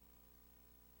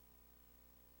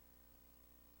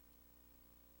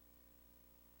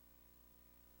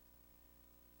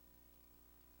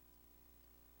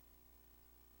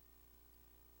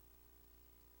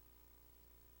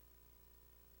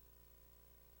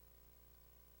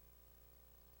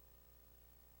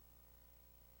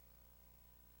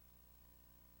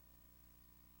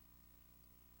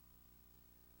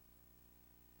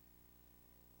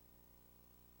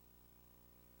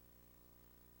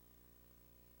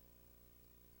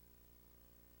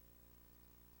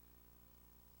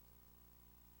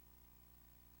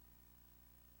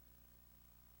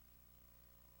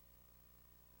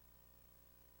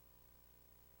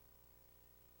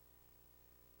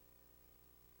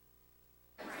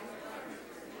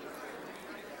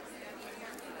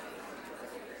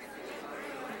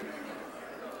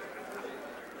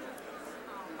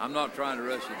I'm not trying to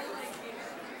rush you.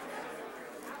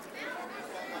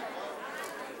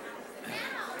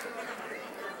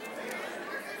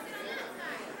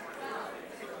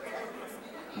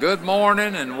 Good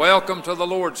morning and welcome to the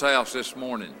Lord's house this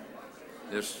morning.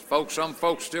 Some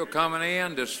folks still coming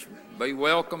in. Just be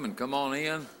welcome and come on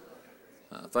in.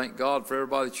 Thank God for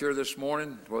everybody that's here this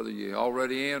morning, whether you're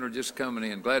already in or just coming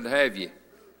in. Glad to have you.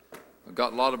 We've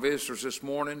got a lot of visitors this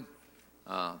morning.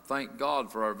 Thank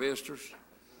God for our visitors,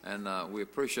 and we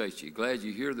appreciate you. Glad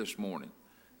you're here this morning.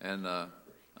 And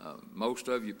most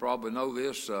of you probably know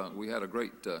this. We had a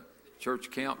great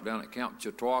church camp down at Camp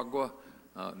Chautauqua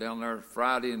down there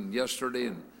Friday and yesterday,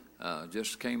 and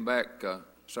just came back.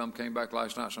 Some came back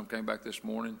last night, some came back this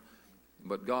morning.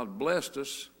 But God blessed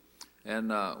us,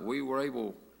 and we were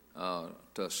able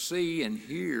to see and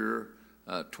hear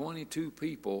 22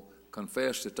 people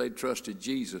confess that they trusted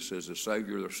Jesus as the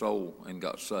Savior of their soul and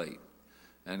got saved.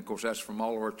 And, of course, that's from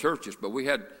all of our churches. But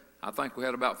I think we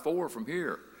had about 4 from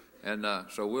here. And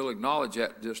so we'll acknowledge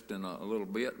that just in a little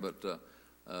bit. But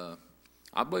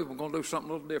I believe we're going to do something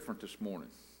a little different this morning.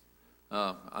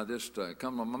 I just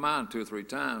come to my mind 2 or 3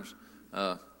 times.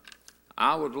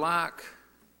 I would like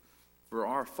for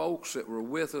our folks that were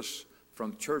with us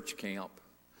from church camp,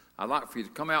 I'd like for you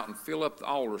to come out and fill up the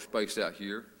altar space out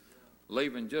here,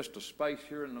 leaving just a space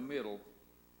here in the middle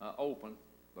open,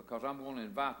 because I'm going to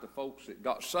invite the folks that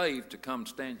got saved to come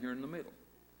stand here in the middle.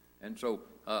 And so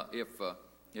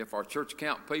if our church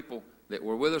camp people that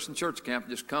were with us in church camp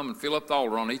just come and fill up the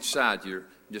altar on each side here,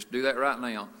 just do that right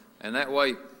now. And that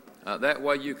way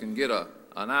you can get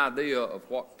an idea of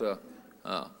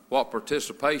what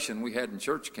participation we had in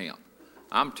church camp.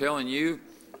 I'm telling you,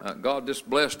 God just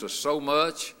blessed us so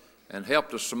much and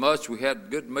helped us so much. We had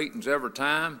good meetings every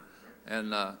time,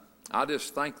 and I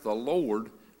just thank the Lord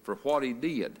for what He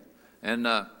did. And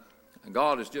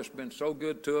God has just been so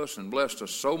good to us and blessed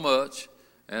us so much.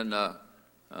 And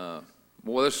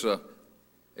boy, isn't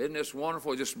this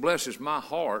wonderful? It just blesses my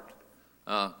heart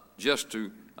just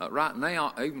to right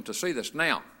now, even to see this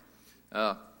now.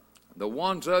 The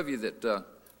ones of you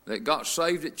that got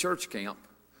saved at church camp,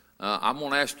 I'm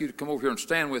going to ask you to come over here and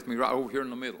stand with me right over here in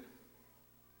the middle.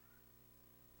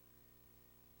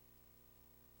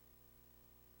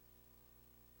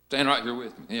 Stand right here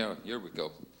with me. Yeah, here we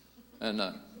go. And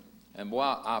boy,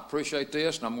 I appreciate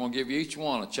this, and I'm going to give you each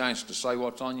one a chance to say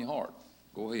what's on your heart.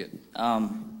 Go ahead.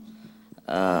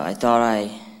 I thought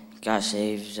I got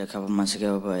saved a couple months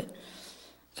ago, but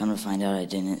come to find out I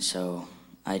didn't, so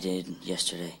I did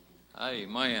yesterday.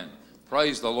 Amen.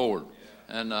 Praise the Lord.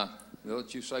 And we'll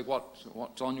let you say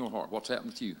what's on your heart. What's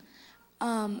happened to you?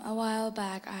 A while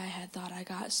back, I had thought I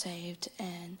got saved,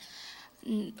 and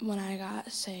when I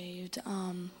got saved,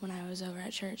 when I was over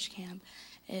at church camp,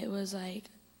 it was like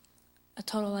a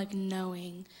total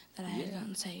knowing that I had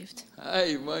gotten saved.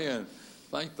 Amen.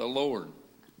 Thank the Lord.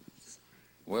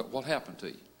 Well, what happened to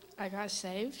you? I got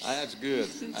saved. That's good.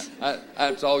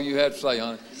 That's all you had to say,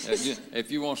 honey. If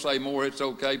you want to say more, it's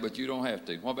okay, but you don't have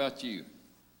to. What about you?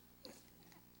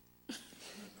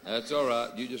 That's all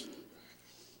right.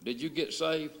 Did you get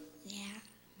saved? Yeah.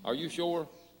 Are you sure?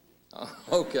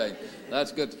 Okay,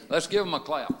 that's good. Let's give them a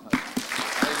clap. Amen.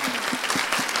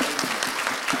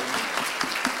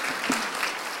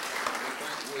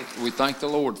 We thank the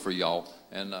Lord for y'all,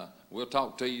 and we'll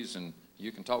talk to you, and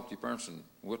you can talk to your parents, and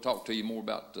we'll talk to you more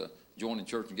about joining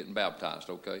church and getting baptized,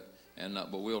 okay? And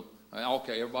but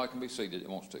everybody can be seated if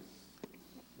wants to.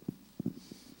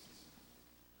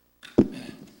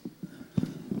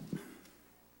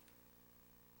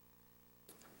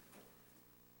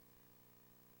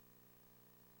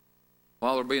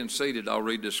 While they're being seated, I'll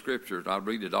read this scripture. I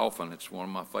read it often. It's one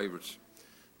of my favorites.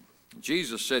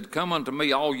 Jesus said, "Come unto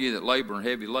me, all ye that labor and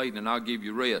heavy laden, and I'll give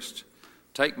you rest.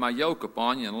 Take my yoke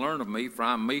upon you and learn of me, for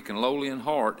I am meek and lowly in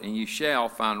heart, and ye shall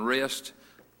find rest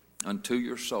unto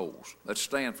your souls." Let's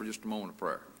stand for just a moment of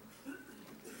prayer.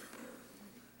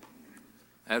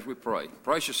 As we pray.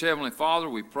 Precious Heavenly Father,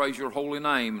 we praise your holy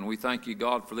name, and we thank you,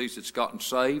 God, for these that's gotten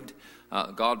saved,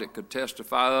 God, that could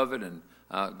testify of it, and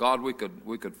God, we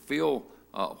could feel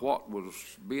what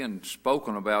was being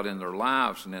spoken about in their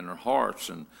lives and in their hearts.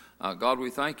 And God, we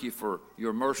thank you for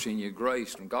your mercy and your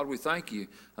grace. And God, we thank you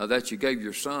that you gave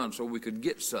your Son so we could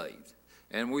get saved.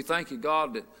 And we thank you,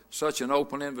 God, that such an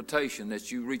open invitation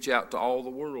that you reach out to all the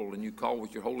world and you call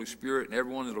with your Holy Spirit, and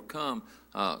everyone that will come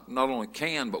not only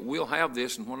can, but will have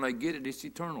this, and when they get it, it's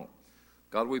eternal.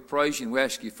 God, we praise you and we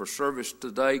ask you for service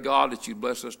today, God, that you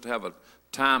bless us to have a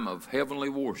time of heavenly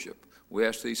worship. We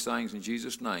ask these things in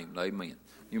Jesus' name. Amen.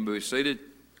 You can be seated,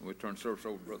 and we'll turn service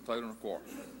over to Brother Taylor and the choir.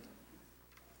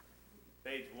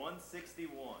 Page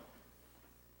 161.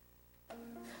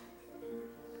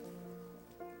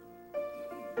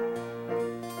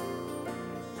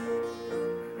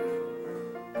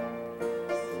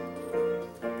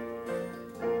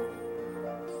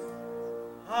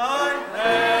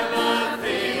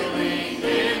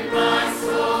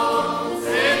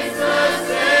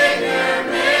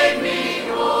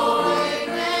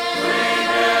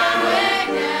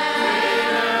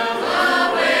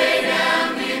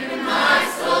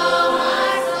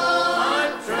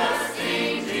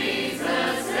 Trusting Jesus.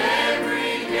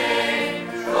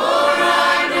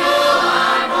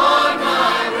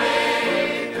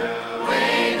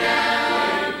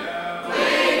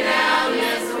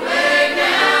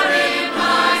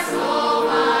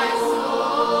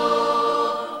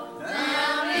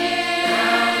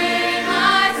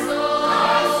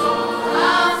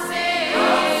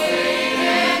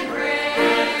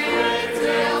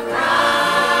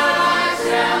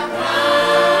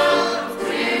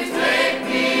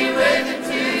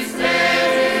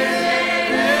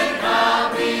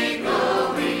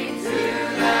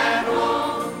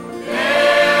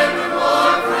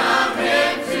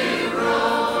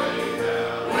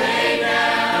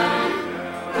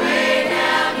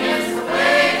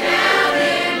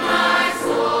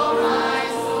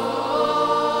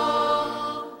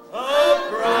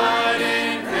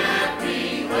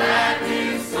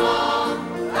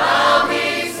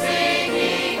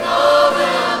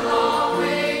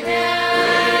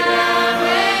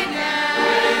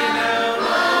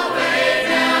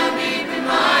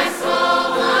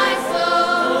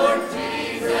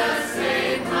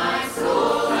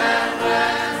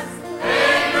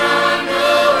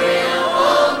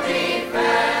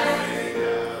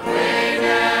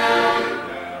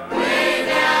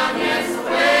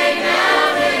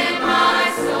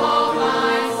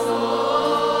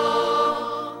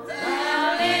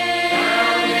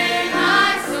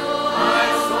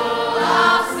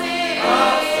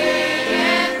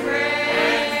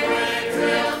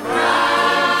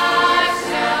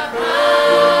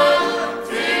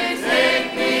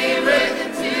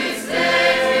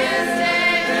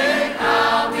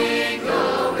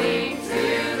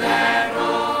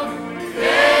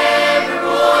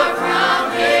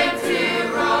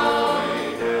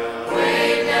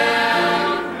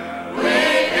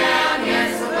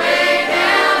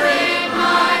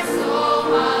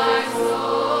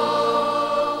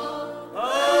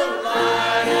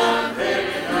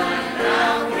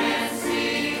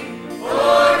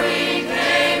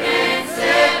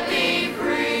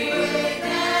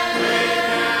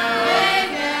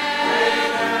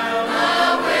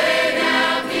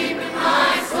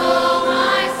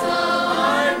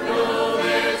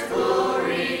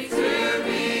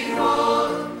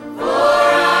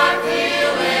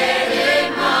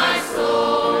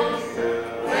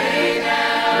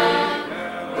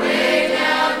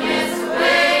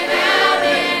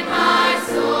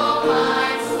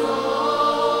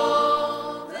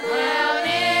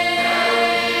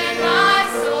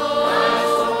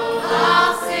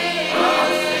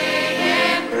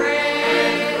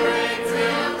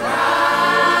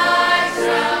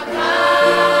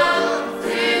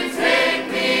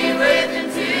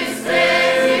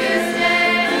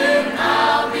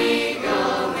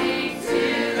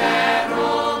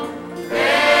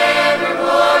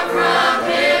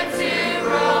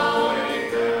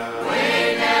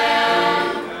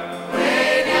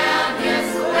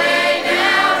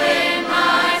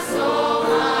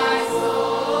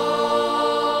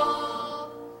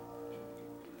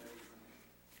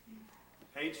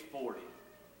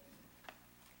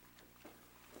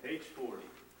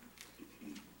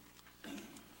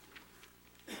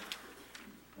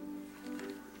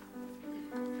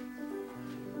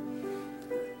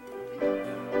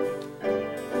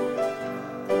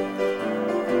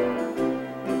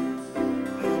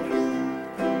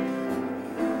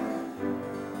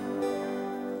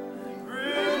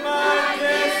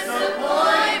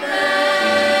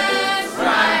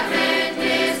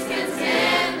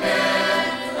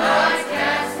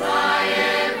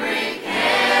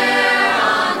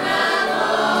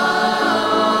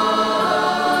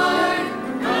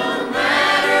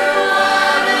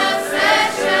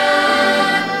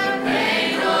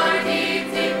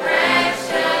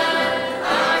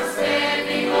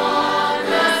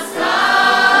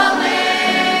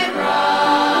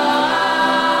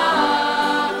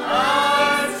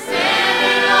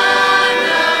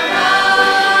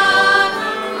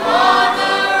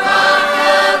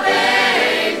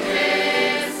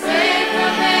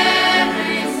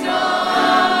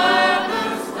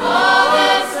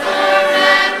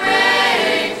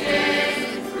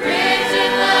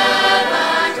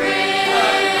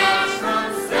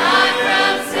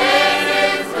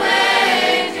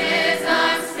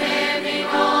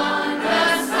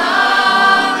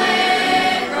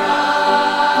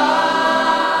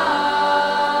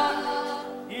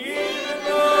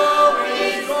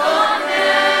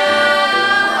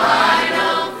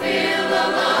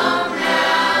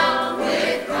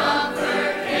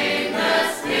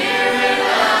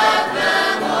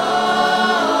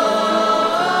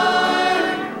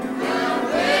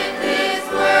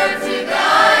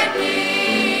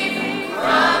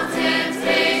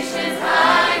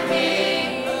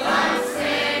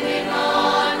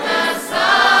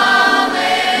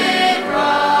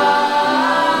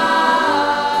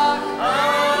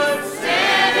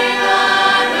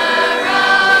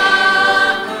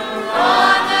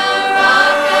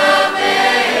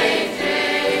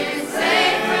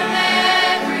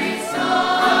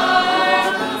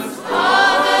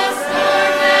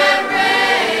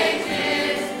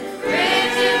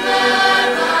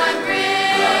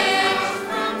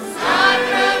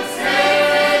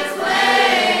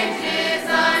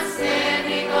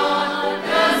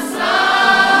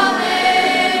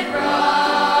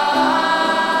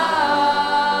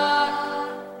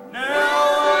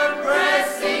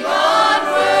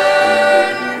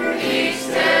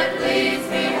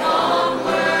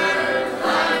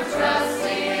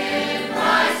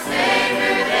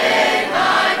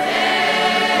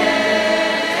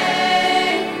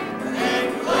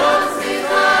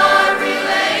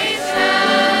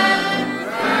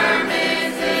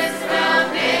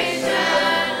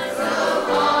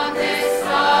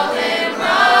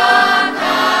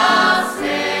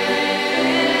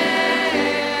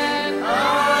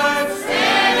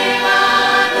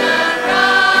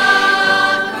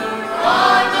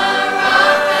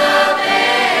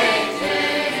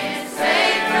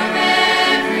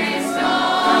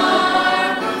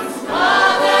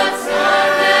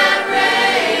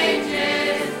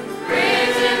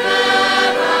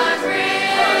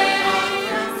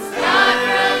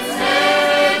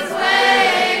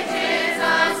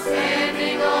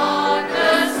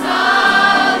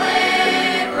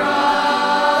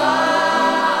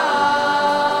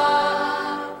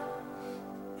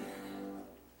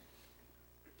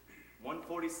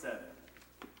 147.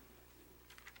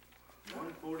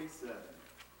 147.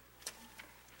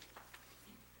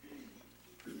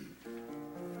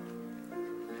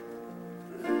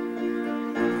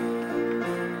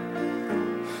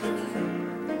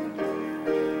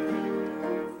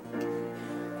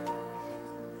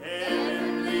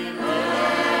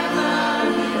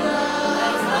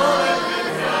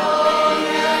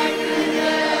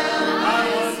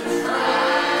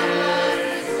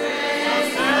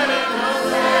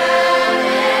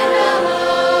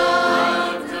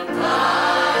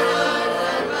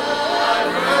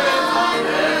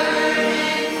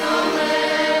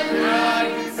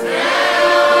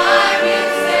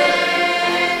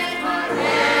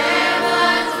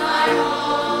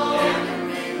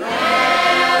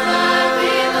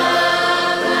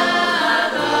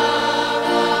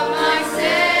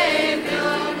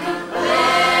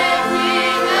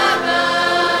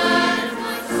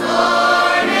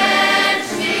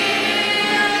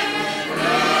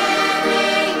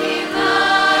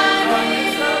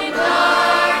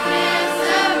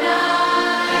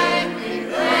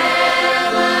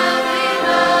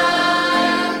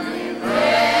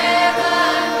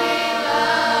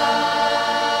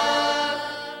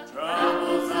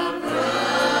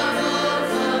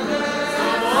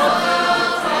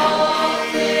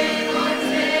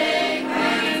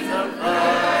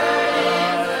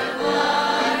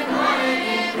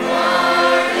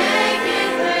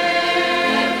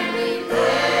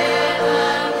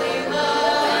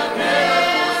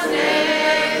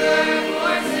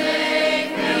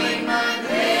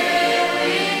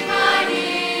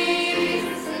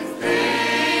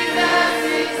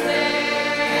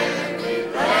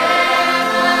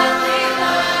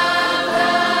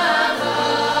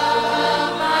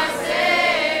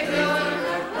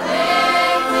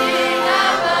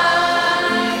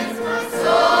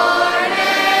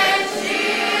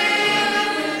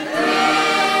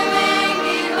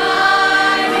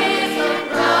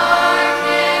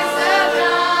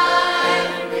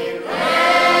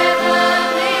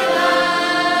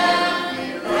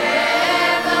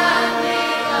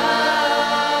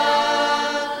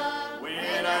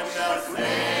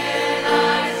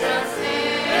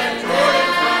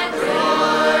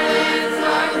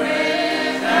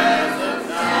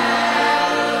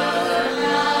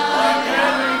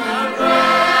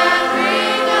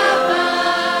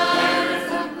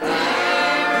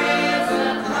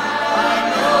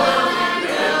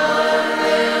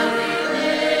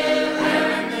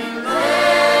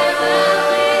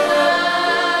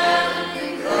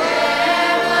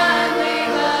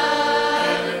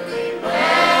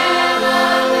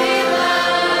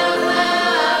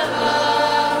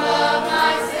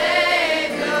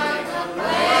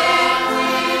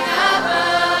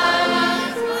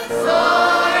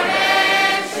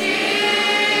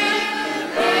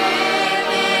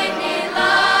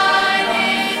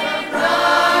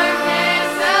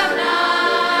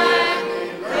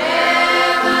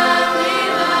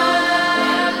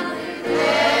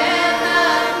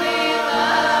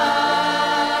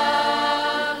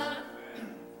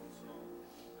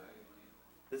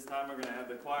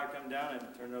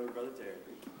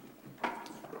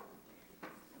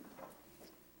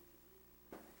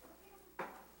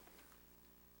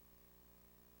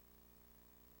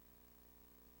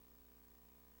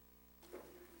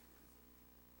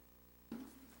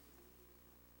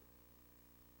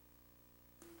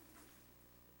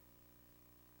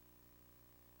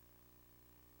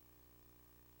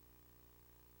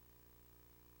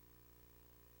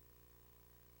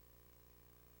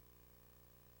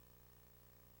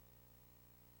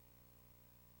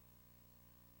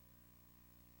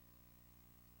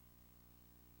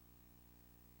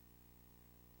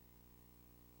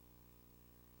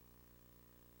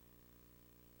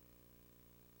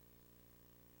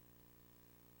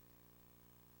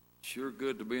 Sure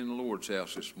good to be in the Lord's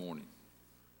house this morning.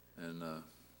 And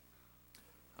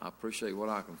I appreciate what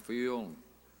I can feel.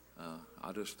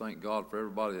 I just thank God for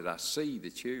everybody that I see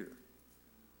that's here.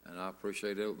 And I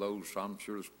appreciate those. I'm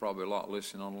sure there's probably a lot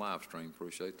listening on the live stream.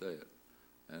 Appreciate that.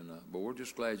 And but we're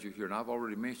just glad you're here. And I've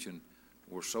already mentioned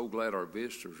we're so glad our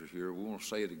visitors are here. We want to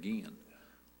say it again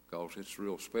because it's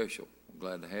real special. We're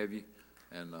glad to have you.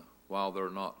 And while they're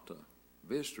not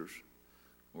visitors,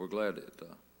 we're glad that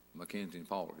Mackenzie and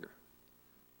Paul are here.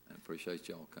 And appreciate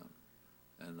y'all coming.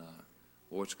 And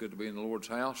boy, it's good to be in the Lord's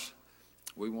house.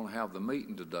 We want to have the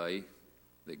meeting today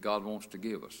that God wants to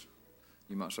give us.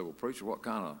 You might say, well, preacher, what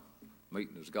kind of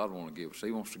meeting does God want to give us?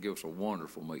 He wants to give us a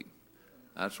wonderful meeting.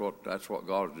 That's what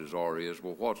God's desire is.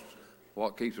 Well,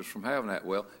 what keeps us from having that?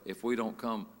 Well, if we don't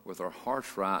come with our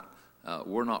hearts right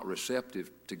we're not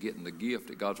receptive to getting the gift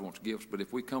that God wants to give us. But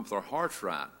if we come with our hearts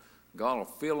right, God will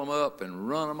fill them up and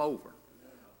run them over.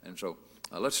 And so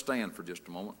let's stand for just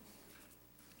a moment.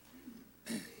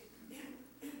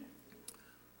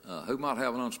 Who might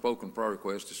have an unspoken prayer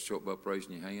request? Just show up by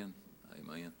raising your hand.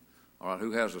 Amen. All right,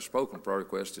 who has a spoken prayer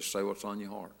request? Just say what's on your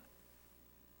heart.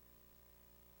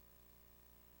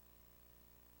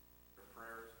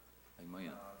 Prayers.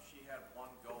 Amen. She had one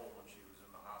goal when she was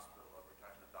in the hospital. Every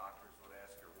time the doctors would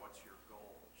ask her, "What's your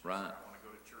goal?" She Right. said, "I want to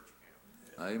go to church camp."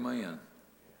 Amen.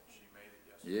 She made it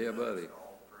yesterday. Yeah, buddy.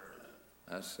 All prayer.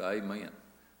 That's amen.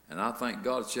 And I thank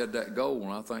God she had that goal,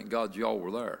 and I thank God y'all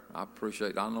were there. I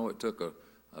know it took a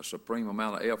supreme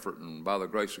amount of effort, and by the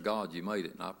grace of God, you made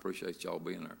it, and I appreciate y'all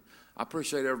being there. I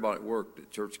appreciate everybody that worked at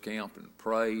church camp and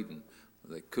prayed, and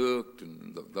they cooked,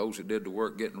 and those that did the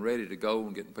work getting ready to go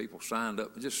and getting people signed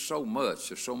up. Just so much.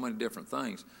 There's so many different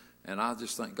things. And I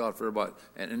just thank God for everybody.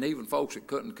 And even folks that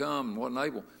couldn't come and wasn't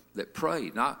able, that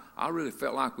prayed. And I really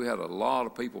felt like we had a lot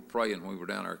of people praying when we were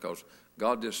down there, because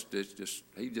God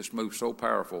He just moved so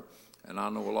powerful. And I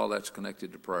know a lot of that's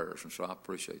connected to prayers. And so I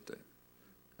appreciate that.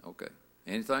 Okay.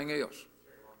 Anything else?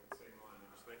 Very long and same line.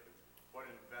 I was thinking, what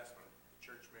an investment the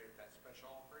church made that special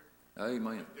offering.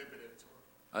 Amen. Dividends.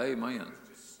 Amen. It was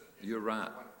just, You're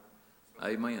right. So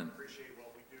Amen. appreciate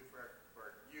what we do for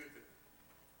our youth and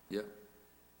Yeah.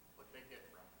 what they get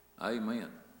from it.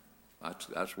 Amen.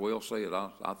 That's well said.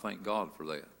 I thank God for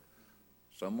that.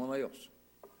 Someone else.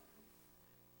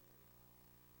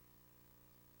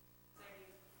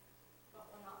 But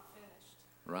we're not finished.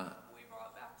 Right. We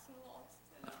brought back some lost.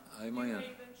 Amen. New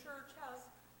Haven Church has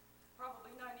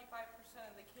probably 95%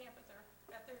 of the camp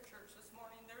at their church this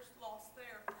morning. There's lost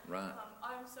there. Right.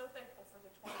 I'm so thankful for the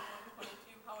 21,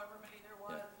 22, however many there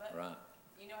was. Yeah, But right.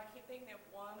 I keep thinking of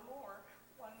one more.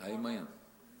 Amen.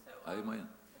 So Amen.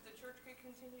 if the church could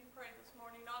continue to pray this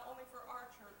morning, not only for our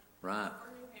church, Right. but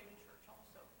for New Haven Church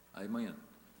also. Amen.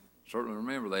 Certainly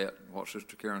remember that, what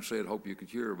Sister Karen said. Hope you could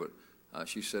hear. But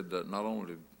she said that not only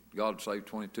did God save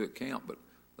 22 at camp, but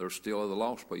there's still other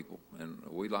lost people. And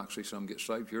we'd like to see some get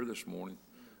saved here this morning.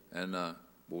 And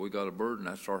we got a burden.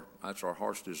 That's our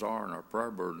heart's desire and our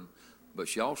prayer burden. But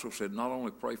she also said not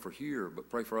only pray for here, but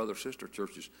pray for other sister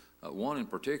churches. One in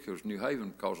particular is New Haven,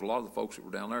 because a lot of the folks that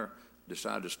were down there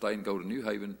decided to stay and go to New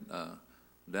Haven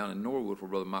down in Norwood, where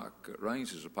Brother Mike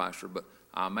Raines is a pastor. But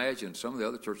I imagine some of the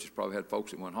other churches probably had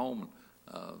folks that went home,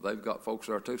 and they've got folks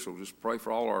there too. So just pray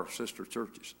for all our sister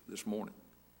churches this morning.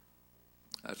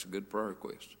 That's a good prayer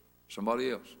request.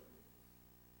 Somebody else.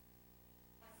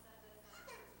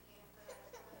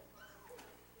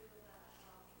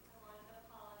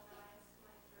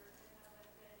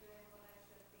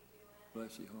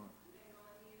 Bless your heart.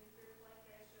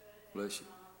 Bless you.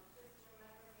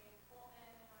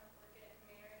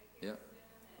 Yep.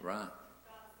 Right.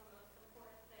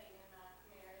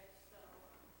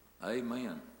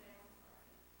 Amen.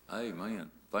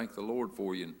 Amen. Thank the Lord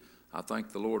for you. And I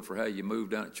thank the Lord for how you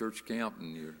moved down at church camp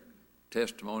and your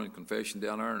testimony and confession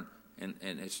down there. And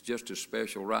it's just as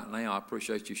special right now. I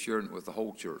appreciate you sharing it with the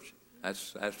whole church.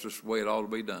 That's just the way it ought to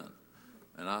be done.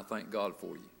 And I thank God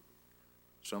for you.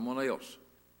 Someone else.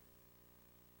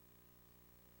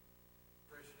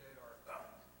 Appreciate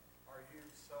our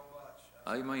youth so much.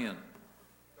 Amen.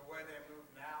 The way they move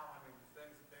now, I mean, the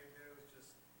things that they do is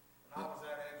just, when I was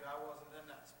that age, I wasn't in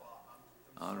that spot. I'm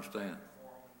I understand. so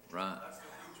thankful for 'em. Right. That's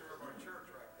the future of our church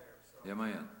right there. So,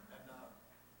 Amen. and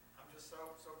I'm just so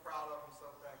proud of them,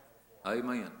 so thankful for 'em.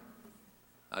 Amen.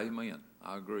 Amen.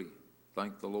 I agree.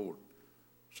 Thank the Lord.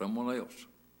 Someone else.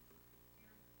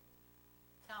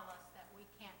 Tell us that we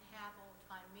can't have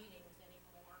old-time meetings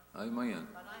anymore. Amen.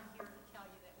 But I'm here to tell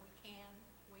you that we can,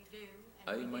 we do,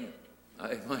 and we Amen. did.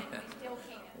 Amen. And we still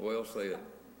can. Well said.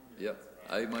 Yep.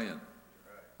 Amen.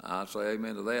 I say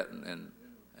amen to that.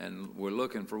 And we're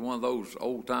looking for one of those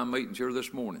old-time meetings here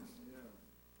this morning.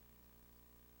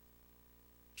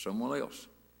 Someone else.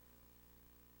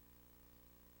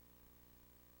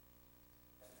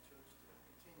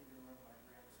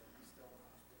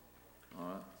 All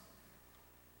right.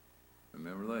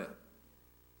 Remember that.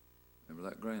 Remember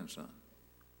that grandson.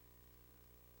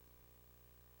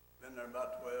 Been there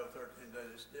about 12, 13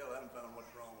 days. Still haven't found what's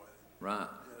wrong with him. Right.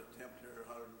 He had a temperature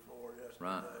 104 yesterday.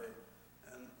 Right.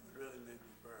 And we really need to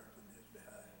be prayers on his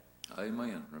behalf.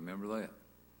 Amen. Remember that.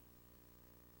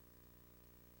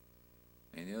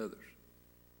 Any others?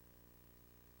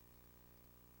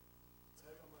 It's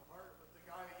heavy on my heart, but the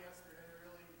guy yesterday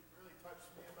really touched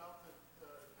me about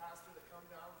the pastor that come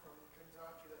down from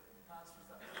Kentucky that pastors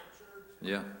that little church.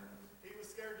 Yeah. He was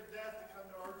scared to death to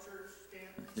come to our church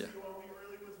camp and Yeah. see what we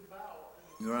really was about. And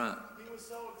You're right. he was was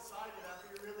so excited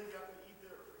after we really got to eat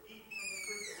from the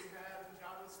fruit that we had, and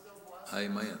God was still blessing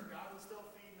Amen. us, and God was still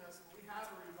feeding us, and we had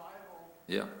a revival.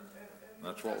 Yeah, And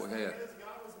that's the what we best had. thing is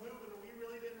God was moving, and we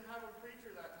really didn't have a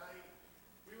preacher that night.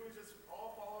 We were just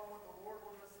all following what the Lord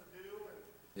wanted us to do, and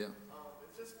Yeah,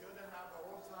 it's just good to have the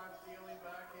old time feeling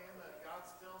back in that God's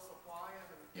still supplying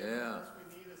and Yeah. giving us we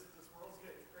need as this world's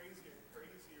getting crazier and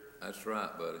crazier. that's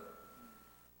right, buddy.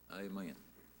 Amen.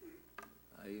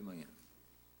 Amen.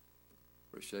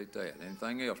 Appreciate that.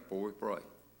 Anything else before we pray?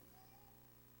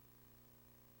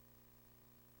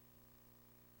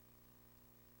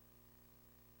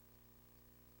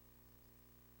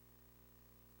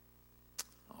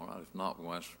 All right, if not, we're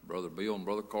going to ask Brother Bill and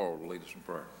Brother Carl to lead us in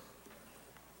prayer.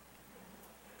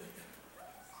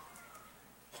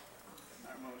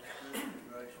 Our most good and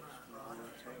gracious Lord,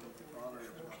 Heavenly Father,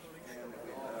 it's once again that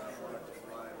we have the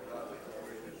right God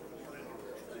before you this morning.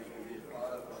 Thank you,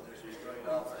 Father, for this great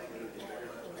opportunity to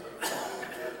gather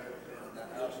in the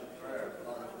house of prayer,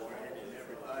 Father, for each and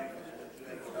everything that's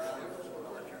been done for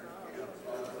the church camp,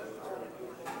 Father, that the Lord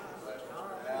bless us to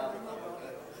have, Lord,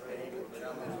 that we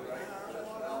shall this great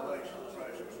salvation,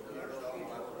 precious dear soul,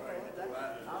 I pray that you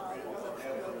might be rid of the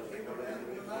devil as they go down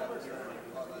to the night journey,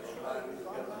 Father, that you might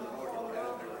get the Lord to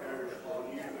cast their cares upon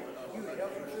you, because that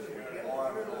you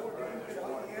are here, Lord, and I pray this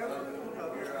morning, Lord, that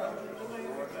you hear us,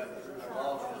 Lord, that the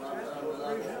lost and undone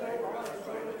without the Savior, I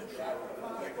pray that you might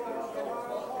protect their soul,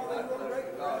 Father, you might bless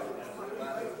the gospel, you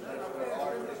might bless their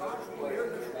heart, and bless the way, you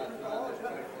might find this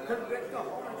great Convict the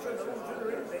hearts of those that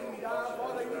are in need.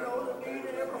 Father, you know the need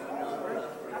in every heart.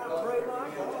 I pray,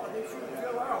 my God, that you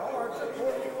fill our hearts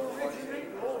according to your riches and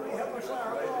glory. Help us,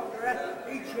 our Father,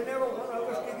 each and every one of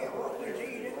us to get what we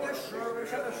need in this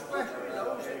service, and especially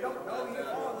those that don't know you,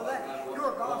 Father, that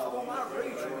your gospel might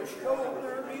reach and show them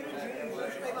their need of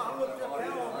Jesus. They might look to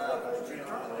Calvary, look to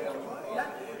eternity away.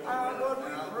 Our Lord,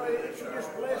 we pray that you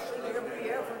just bless in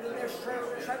every effort in this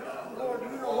service. And Lord,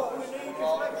 you know what we need.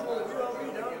 Just make your will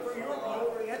be done for your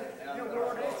glory. And your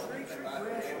Lord, let's reach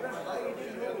request. Let's lay it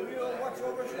in your will. Watch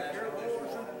over us and care for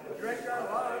us and direct our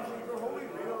lives in your holy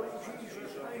will. In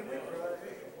Jesus' name we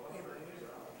pray.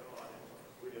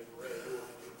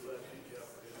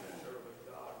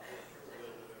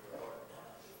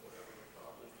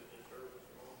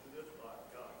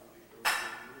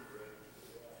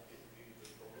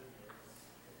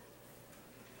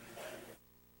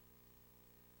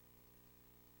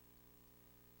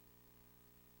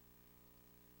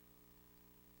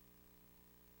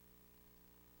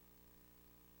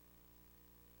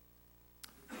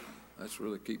 Let's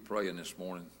really keep praying this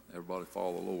morning. Everybody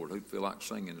follow the Lord. Who'd feel like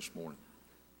singing this morning?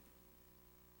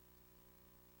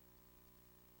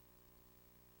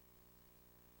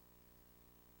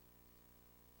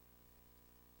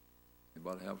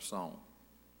 Anybody have a song?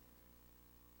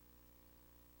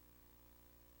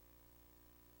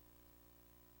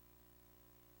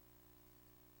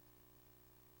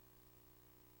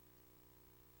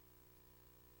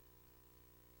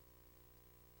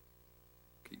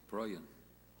 Keep praying.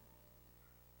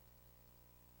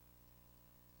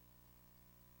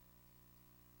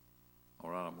 All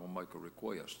right, I'm going to make a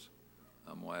request.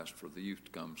 I'm going to ask for the youth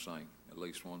to come sing at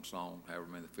least one song, however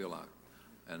many they feel like.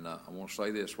 And I want to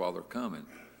say this while they're coming.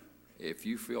 If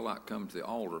you feel like coming to the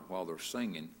altar while they're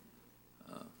singing,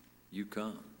 you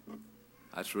come.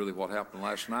 That's really what happened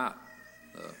last night.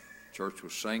 Church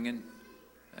was singing,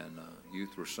 and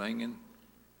youth were singing,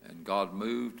 and God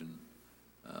moved. And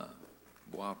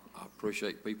boy, I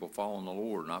appreciate people following the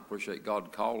Lord, and I appreciate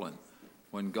God calling.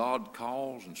 When God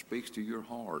calls and speaks to your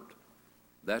heart,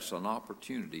 that's an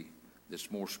opportunity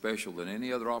that's more special than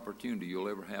any other opportunity you'll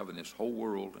ever have in this whole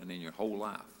world and in your whole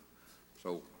life.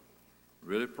 So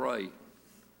really pray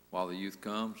while the youth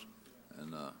comes,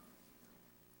 and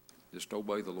just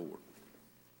obey the Lord.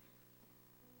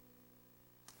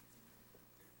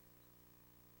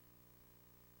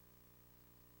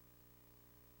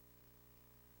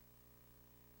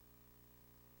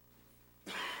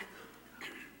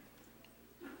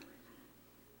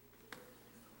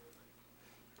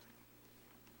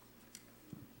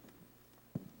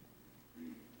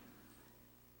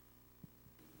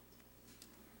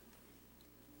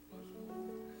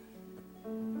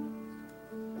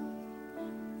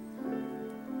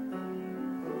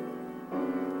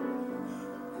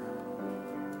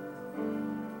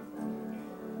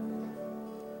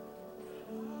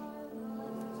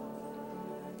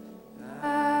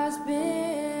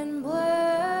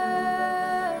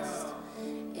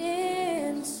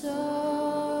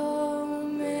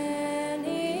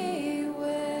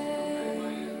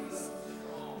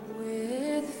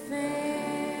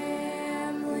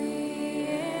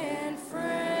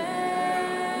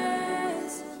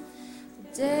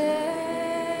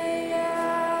 day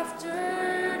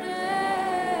after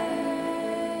day,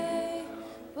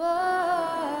 but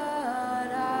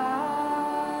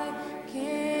I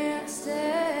can't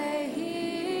stay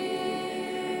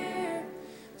here.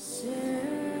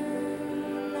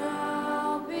 Soon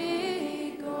I'll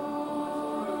be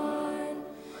gone.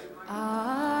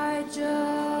 I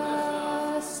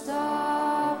just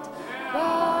stopped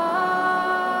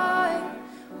by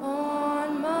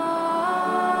on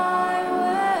my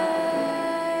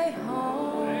way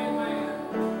home.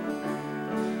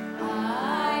 I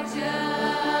just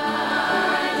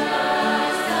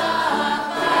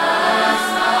stopped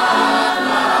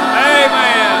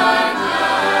Amen.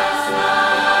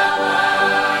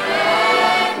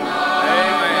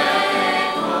 Amen.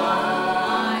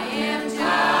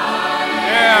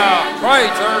 Yeah. Pray,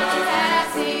 church.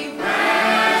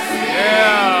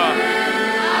 Yeah.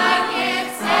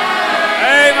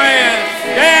 Amen.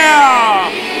 Yeah.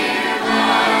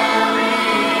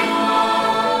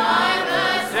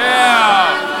 Yeah.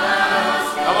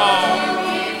 Come on.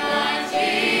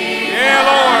 Yeah,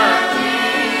 Lord.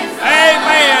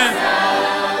 Amen.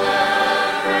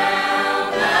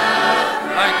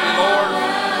 Thank you, Lord.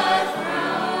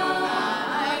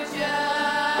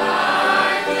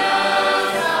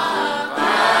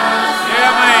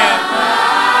 Yeah, man.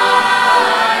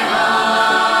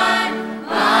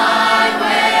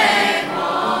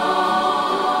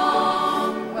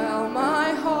 Well, my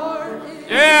heart is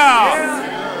Yeah.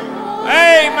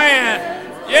 Amen.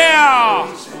 Yeah.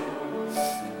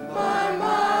 my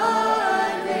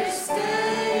mind is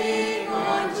staying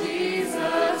on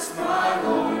Jesus, my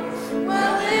Lord.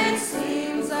 Well, it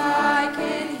seems I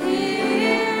can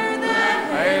hear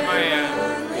that Amen.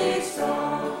 heavenly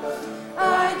song.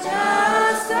 I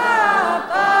just stopped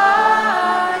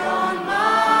by on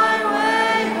my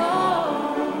way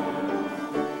home.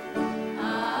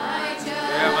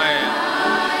 Yeah, man.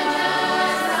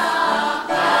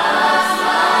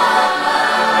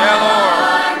 Yeah, Lord.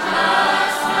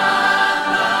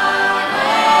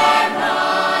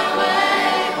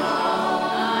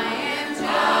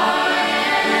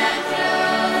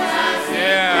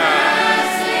 Yeah.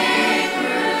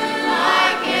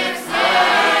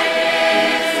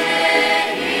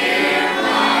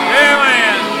 Yeah,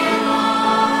 man.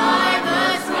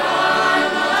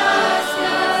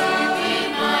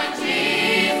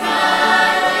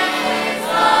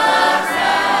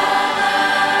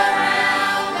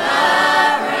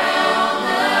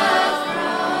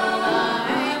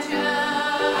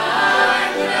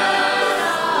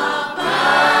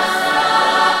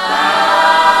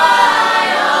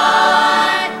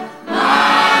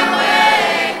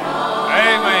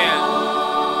 Amen.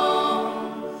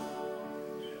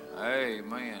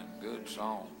 Amen. Good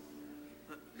song.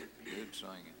 Good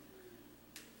singing.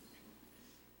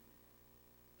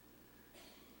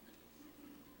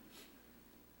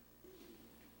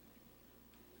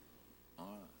 All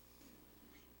right.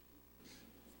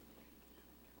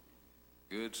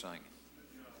 Good singing.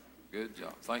 Good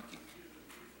job. Thank you.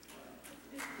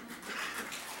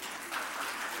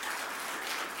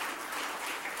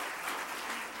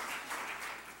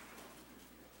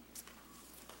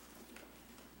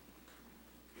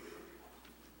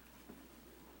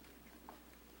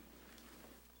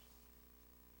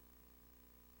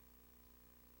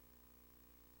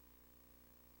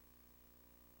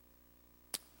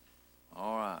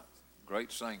 All right.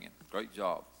 Great singing. Great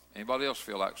job. Anybody else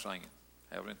feel like singing?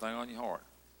 Have anything on your heart?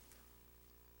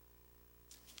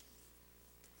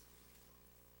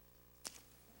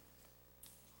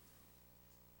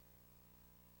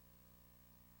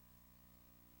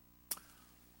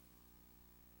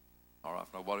 All right.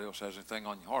 If nobody else has anything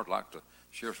on your heart, I'd like to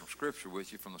share some scripture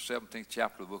with you from the 17th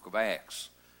chapter of the book of Acts.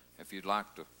 If you'd like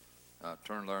to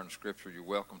turn there in the scripture, you're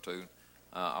welcome to.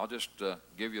 I'll just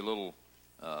give you a little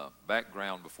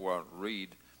background before I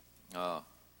read.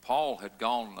 Paul had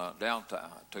gone down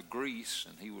to Greece,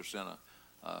 and he was in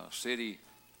a city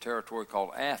territory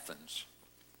called Athens.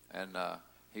 And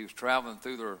he was traveling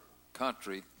through their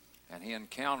country, and he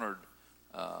encountered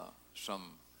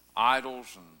some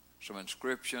idols and some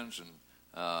inscriptions. And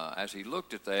as he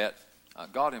looked at that,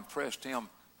 God impressed him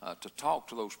to talk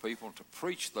to those people, to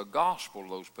preach the gospel to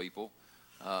those people.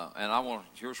 And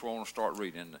here's where I want to start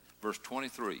reading, verse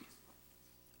 23.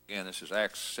 Again, this is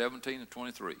Acts 17 and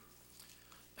 23.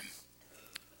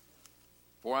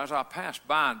 For as I passed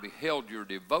by and beheld your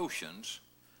devotions,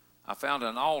 I found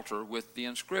an altar with the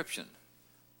inscription,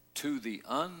 to the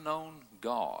unknown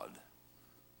God.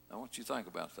 Now, what you think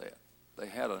about that? They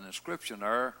had an inscription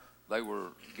there. They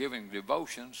were giving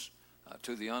devotions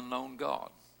to the unknown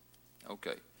God.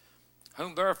 Okay.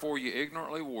 whom therefore ye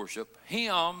ignorantly worship,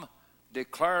 him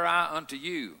declare I unto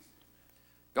you.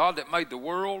 God that made the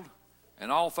world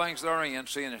and all things therein,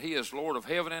 seeing that he is Lord of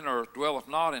heaven and earth, dwelleth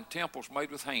not in temples made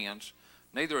with hands,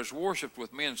 neither is worshipped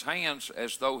with men's hands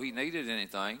as though he needed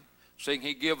anything, seeing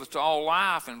he giveth to all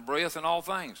life and breath and all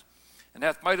things, and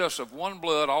hath made us of one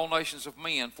blood all nations of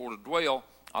men for to dwell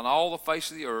on all the face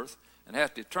of the earth, and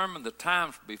hath determined the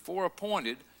times before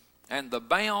appointed and the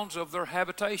bounds of their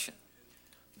habitation,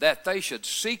 that they should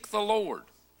seek the Lord,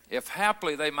 if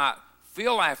haply they might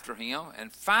feel after him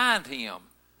and find him.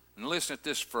 And listen at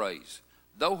this phrase,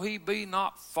 though he be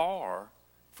not far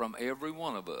from every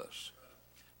one of us.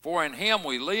 For in him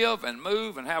we live and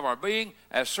move and have our being,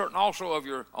 as certain also of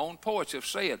your own poets have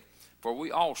said, for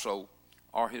we also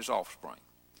are his offspring.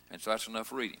 And so that's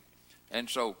enough reading. And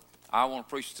so I want to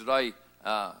preach today,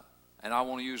 and I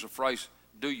want to use a phrase,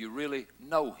 do you really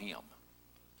know him?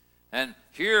 And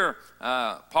here,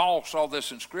 Paul saw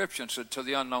this inscription, said, to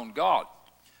the unknown God.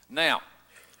 Now,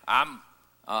 I'm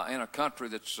in a country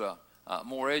that's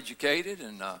more educated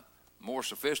and more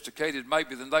sophisticated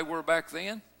maybe than they were back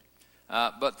then.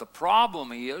 But the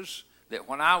problem is that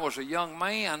when I was a young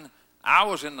man, I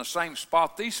was in the same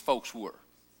spot these folks were.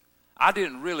 I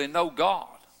didn't really know God.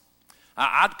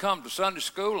 I'd come to Sunday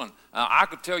school, and I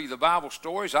could tell you the Bible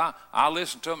stories. I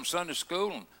listened to them in Sunday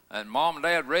school, and Mom and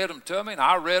Dad read them to me, and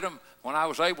I read them when I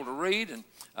was able to read. And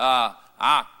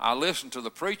I listened to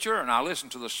the preacher, and I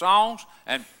listened to the songs.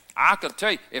 And I could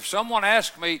tell you, if someone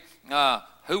asked me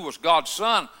who was God's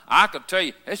son, I could tell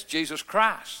you, it's Jesus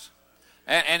Christ.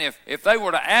 And if they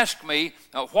were to ask me,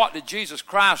 what did Jesus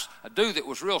Christ do that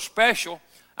was real special,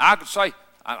 I could say,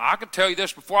 I could tell you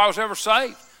this before I was ever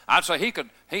saved. I'd say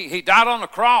he died on the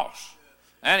cross,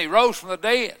 and he rose from the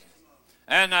dead.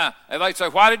 And they'd say,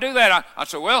 why did he do that? I'd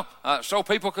say, well, so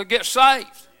people could get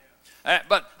saved.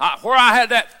 But where I had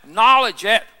that knowledge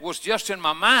at was just in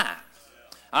my mind.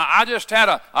 I just had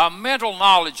a mental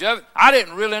knowledge of it. I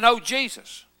didn't really know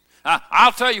Jesus.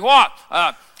 I'll tell you what,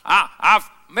 I've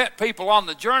met people on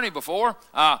the journey before.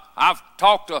 I've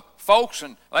talked to folks,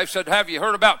 and they've said, have you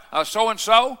heard about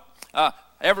so-and-so?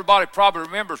 Everybody probably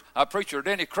remembers preacher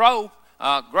Denny Crow,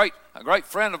 a great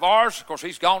friend of ours. Of course,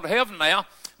 he's gone to heaven now.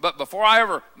 But before I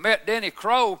ever met Denny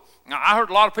Crow, I heard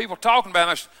a lot of people talking about him.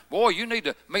 I said, boy, you need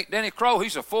to meet Denny Crow.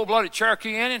 He's a full-blooded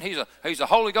Cherokee Indian. He's a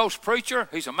Holy Ghost preacher.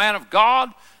 He's a man of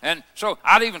God. And so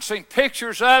I'd even seen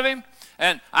pictures of him.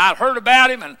 And I'd heard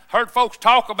about him and heard folks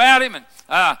talk about him,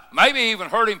 and maybe even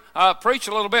heard him preach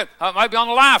a little bit, maybe on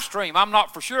the live stream. I'm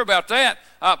not for sure about that.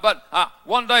 But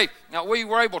one day we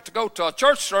were able to go to a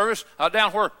church service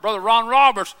down where Brother Ron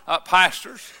Roberts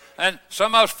pastors. And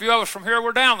a few of us from here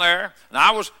were down there. And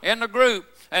I was in the group,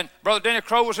 and Brother Denny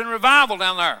Crow was in revival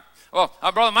down there. Well,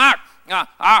 Brother Mike,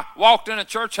 I walked in a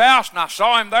church house, and I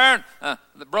saw him there, and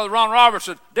Brother Ron Roberts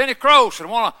said, Denny Crow said, I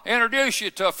want to introduce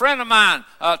you to a friend of mine,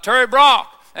 Terry Brock.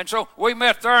 And so we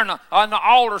met there in the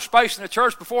altar space in the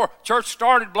church before church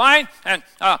started, Blaine, and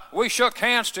we shook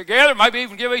hands together, maybe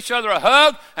even give each other a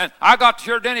hug, and I got to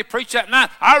hear Denny preach that night.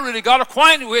 I really got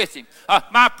acquainted with him.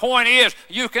 My point is,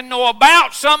 you can know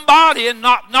about somebody and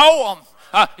not know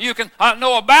them. You can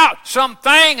know about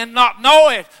something and not know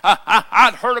it.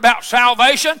 I'd heard about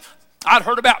salvation. I'd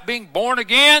heard about being born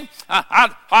again.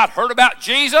 I'd heard about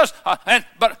Jesus,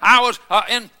 but I was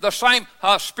in the same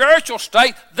spiritual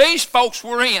state these folks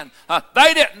were in.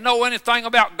 They didn't know anything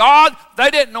about God. They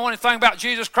didn't know anything about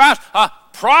Jesus Christ.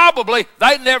 Probably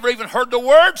they'd never even heard the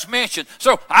words mentioned.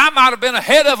 So I might have been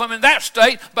ahead of them in that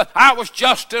state, but I was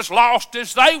just as lost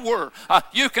as they were.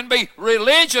 You can be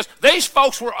religious. These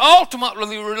folks were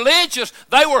ultimately religious.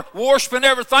 They were worshiping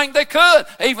everything they could,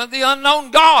 even the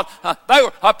unknown God. They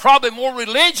were probably more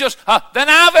religious than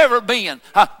I've ever been.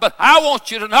 But I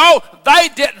want you to know they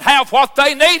didn't have what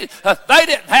they needed. They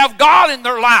didn't have God in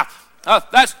their life.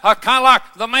 That's kind of like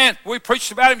the man, we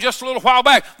preached about him just a little while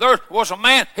back. There was a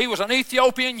man, he was an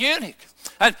Ethiopian eunuch.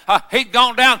 And he'd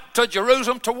gone down to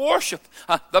Jerusalem to worship.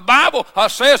 The Bible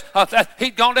says that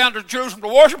he'd gone down to Jerusalem to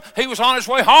worship. He was on his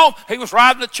way home. He was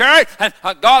riding the chariot. And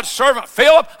God's servant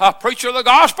Philip, a preacher of the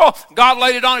gospel, God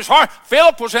laid it on his heart.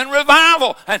 Philip was in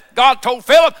revival. And God told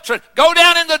Philip, said, go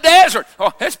down in the desert.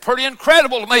 Oh, it's pretty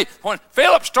incredible to me. When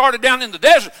Philip started down in the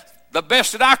desert, the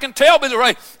best that I can tell, Brother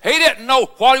Ray, he didn't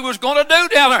know what he was going to do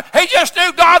down there. He just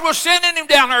knew God was sending him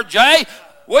down there, Jay.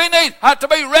 We need to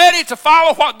be ready to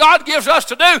follow what God gives us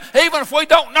to do, even if we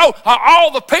don't know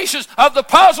all the pieces of the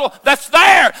puzzle that's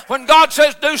there. When God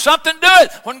says do something, do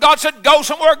it. When God said go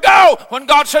somewhere, go. When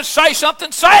God says say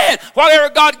something, say it.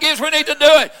 Whatever God gives, we need to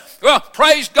do it. Well,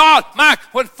 praise God, Mike,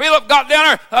 when Philip got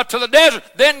down there to the desert,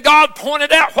 then God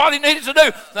pointed out what he needed to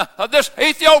do. This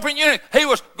Ethiopian eunuch, he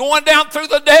was going down through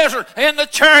the desert in the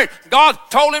chariot. God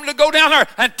told him to go down there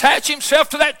and attach himself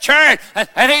to that chariot,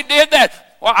 and he did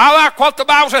that. Well, I like what the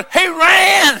Bible said. He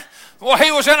ran. Well,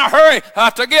 he was in a hurry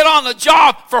to get on the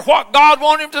job for what God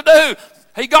wanted him to do.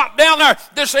 He got down there,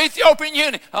 this Ethiopian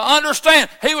eunuch, understand,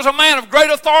 he was a man of great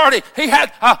authority. He had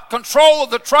control of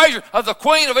the treasure of the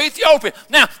queen of Ethiopia.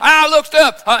 Now, I looked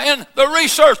up in the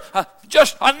research,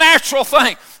 just a natural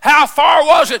thing. How far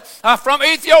was it from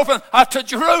Ethiopia to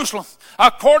Jerusalem?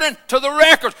 According to the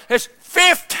records, it's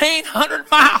 1,500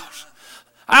 miles.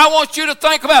 I want you to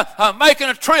think about making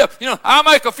a trip. You know, I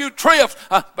make a few trips,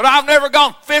 but I've never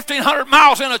gone 1,500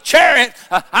 miles in a chariot.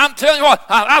 I'm telling you what,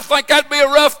 I think that'd be a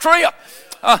rough trip.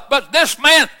 But this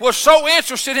man was so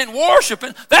interested in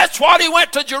worshiping, that's what he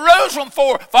went to Jerusalem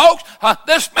for, folks.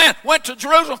 This man went to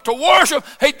Jerusalem to worship.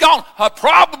 He'd gone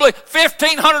probably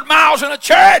 1,500 miles in a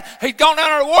chariot. He'd gone down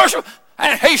there to worship,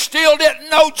 and he still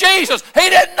didn't know Jesus. He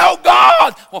didn't know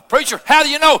God. Well, preacher, how do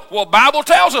you know? Well, Bible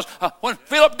tells us when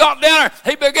Philip got down there,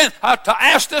 he began to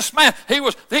ask this man. He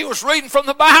was reading from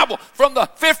the Bible, from the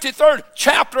 53rd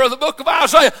chapter of the book of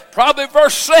Isaiah, probably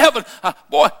verse 7.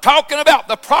 Talking about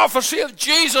the prophecy of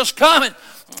Jesus coming.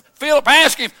 Philip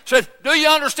asked him, said, do you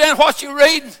understand what you're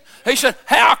reading? He said,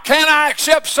 how can I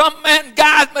except some man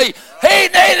guide me? He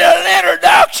needed an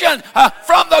introduction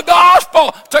from the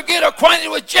gospel to get acquainted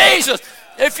with Jesus.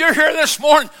 If you're here this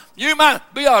morning, you might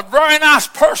be a very nice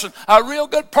person, a real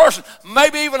good person,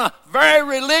 maybe even a very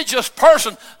religious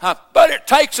person, but it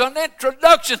takes an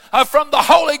introduction from the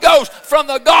Holy Ghost, from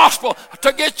the gospel,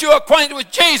 to get you acquainted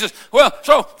with Jesus. Well,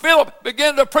 so Philip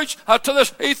began to preach to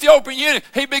this Ethiopian eunuch.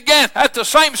 He began at the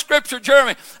same scripture,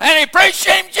 Jeremy, and he preached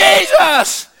him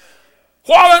Jesus.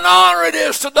 What an honor it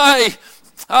is today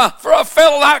for a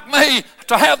fellow like me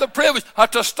to have the privilege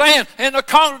to stand in the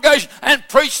congregation and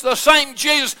preach the same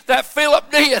Jesus that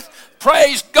Philip did.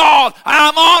 Praise God.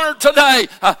 I'm honored today.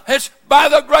 It's by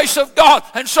the grace of God.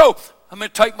 And so, I'm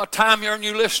going to take my time here and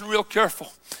you listen real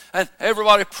careful. And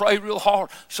everybody pray real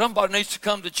hard. Somebody needs to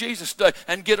come to Jesus today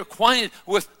and get acquainted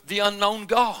with the unknown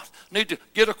God. Need to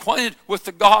get acquainted with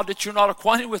the God that you're not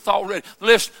acquainted with already.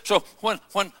 Listen, so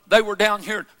when they were down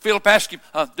here, Philip asked him,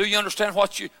 do you understand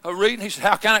what you are reading? He said,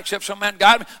 how can I except some man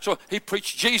guide me? So he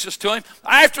preached Jesus to him.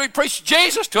 After he preached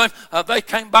Jesus to him, they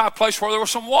came by a place where there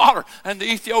was some water. And the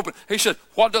Ethiopian, he said,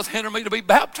 what doth hinder me to be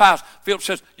baptized? Philip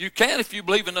says, you can if you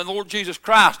believe in the Lord Jesus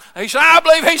Christ. And he said, I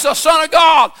believe he's the Son of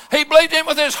God. He believed him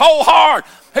with his whole heart.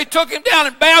 He took him down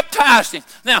and baptized him.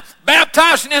 Now,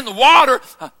 baptizing in the water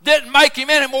didn't make him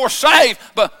any more saved,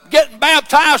 but getting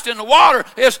baptized in the water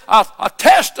is a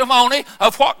testimony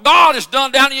of what God has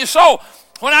done down in your soul.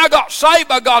 When I got saved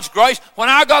by God's grace, when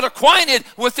I got acquainted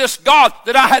with this God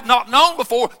that I had not known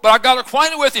before, but I got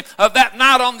acquainted with him that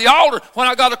night on the altar, when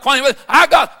I got acquainted with him, I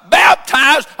got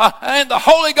baptized in the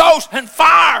Holy Ghost and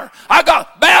fire. I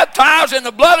got baptized in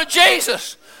the blood of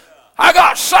Jesus. I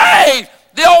got saved.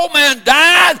 The old man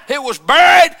died. It was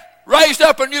buried, raised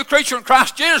up a new creature in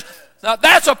Christ Jesus. Now,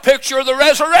 that's a picture of the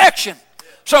resurrection.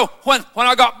 So when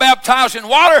I got baptized in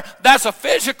water, that's a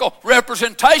physical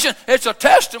representation. It's a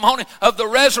testimony of the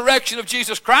resurrection of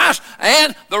Jesus Christ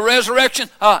and the resurrection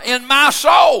in my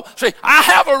soul. See, I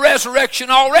have a resurrection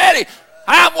already.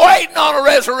 I'm waiting on a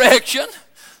resurrection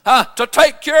to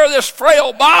take care of this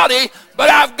frail body, but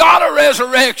I've got a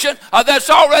resurrection that's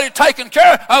already taken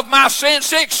care of my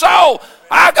sin-sick soul.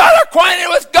 I got acquainted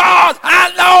with God.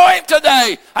 I know him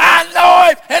today. I know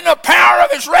him in the power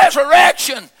of his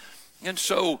resurrection. And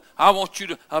so I want you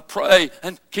to pray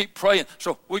and keep praying.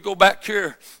 So we go back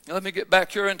here. Let me get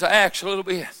back here into Acts a little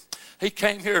bit. He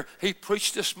came here. He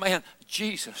preached this man,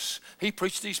 Jesus. He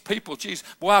preached these people, Jesus.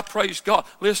 Boy, I praise God.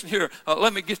 Listen here.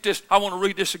 Let me get this. I want to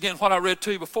read this again, what I read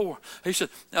to you before. He said,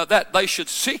 now that they should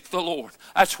seek the Lord.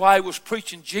 That's why he was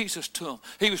preaching Jesus to them.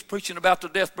 He was preaching about the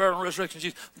death, burial, and resurrection of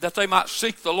Jesus, that they might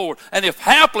seek the Lord. And if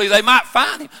haply they might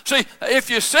find him. See,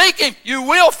 if you seek him, you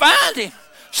will find him.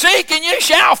 Seek and you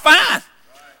shall find.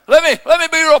 Let me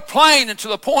be real plain and to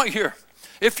the point here.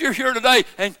 If you're here today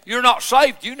and you're not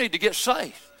saved, you need to get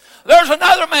saved. There's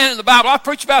another man in the Bible. I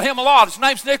preach about him a lot. His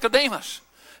name's Nicodemus.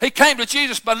 He came to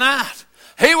Jesus by night.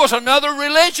 He was another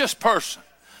religious person.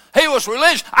 He was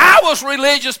religious. I was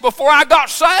religious before I got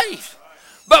saved.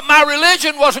 But my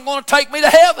religion wasn't going to take me to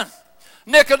heaven.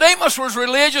 Nicodemus was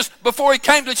religious before he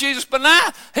came to Jesus by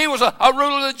night. He was a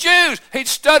ruler of the Jews. He'd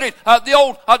studied the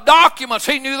old documents.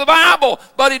 He knew the Bible,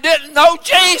 but he didn't know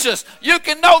Jesus. You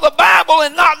can know the Bible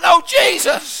and not know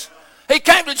Jesus. He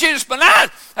came to Jesus by night.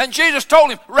 And Jesus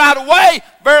told him right away,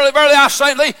 verily, verily, I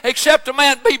say unto thee, except a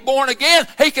man be born again,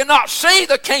 he cannot see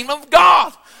the kingdom of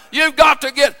God. You've got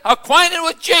to get acquainted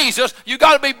with Jesus. You've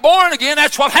got to be born again.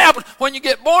 That's what happens when you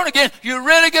get born again. You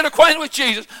really get acquainted with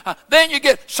Jesus. Then you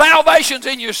get salvations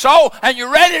in your soul, and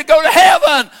you're ready to go to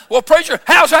heaven. Well, preacher,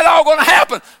 how's that all going to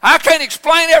happen? I can't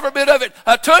explain every bit of it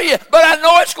to you, but I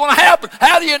know it's going to happen.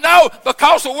 How do you know?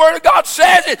 Because the Word of God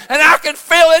says it, and I can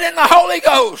feel it in the Holy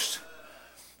Ghost.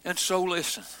 And so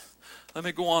listen. Let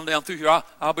me go on down through here.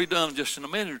 I'll be done in just in a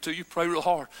minute or two. You pray real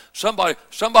hard. Somebody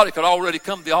could already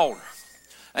come to the altar.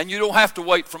 And you don't have to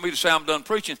wait for me to say I'm done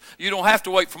preaching. You don't have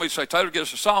to wait for me to say, Taylor, get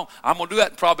us a song. I'm going to do that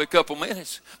in probably a couple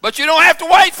minutes. But you don't have to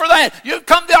wait for that. You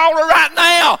come to the altar right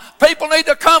now. People need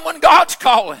to come when God's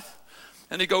calling.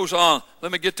 And he goes on.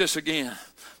 Let me get this again.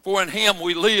 For in him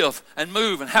we live and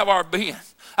move and have our being.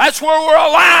 That's where we're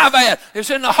alive at. It's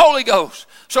in the Holy Ghost.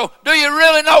 So do you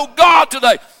really know God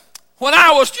today? When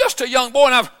I was just a young boy,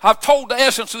 and I've told the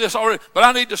essence of this already, but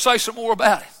I need to say some more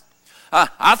about it.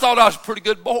 I thought I was a pretty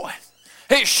good boy.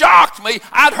 It shocked me.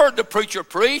 I'd heard the preacher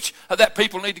preach that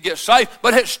people need to get saved,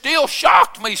 but it still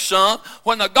shocked me some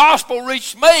when the gospel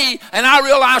reached me and I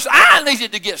realized I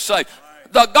needed to get saved.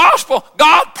 The gospel,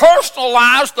 God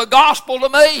personalized the gospel to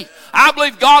me. I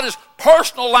believe God is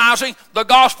personalizing the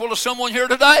gospel to someone here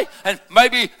today. And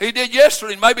maybe he did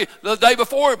yesterday, maybe the day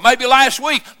before, maybe last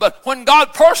week. But when God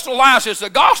personalizes the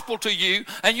gospel to you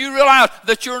and you realize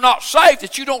that you're not saved,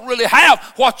 that you don't really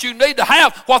have what you need to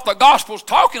have, what the gospel's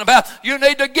talking about, you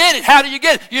need to get it. How do you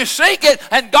get it? You seek it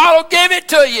and God will give it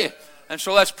to you. And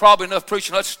so that's probably enough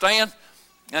preaching. Let's stand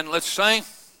and let's sing.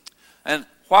 And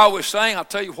while we're singing, I'll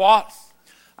tell you what,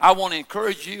 I want to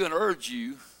encourage you and urge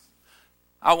you.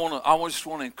 I just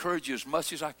want to encourage you as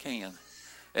much as I can.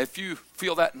 If you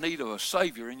feel that need of a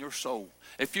Savior in your soul,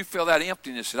 if you feel that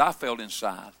emptiness that I felt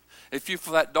inside, if you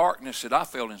feel that darkness that I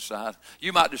felt inside,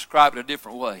 you might describe it a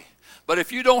different way. But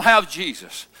if you don't have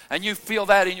Jesus and you feel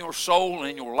that in your soul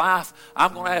and in your life,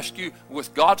 I'm going to ask you,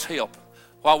 with God's help,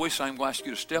 while we sing, I'm going to ask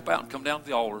you to step out and come down to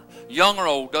the altar. Young or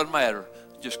old, doesn't matter.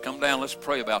 Just come down. Let's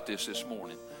pray about this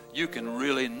morning. You can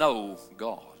really know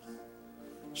God.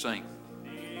 Sing.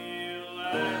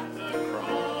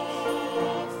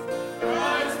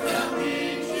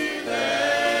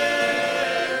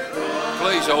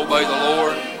 Please obey the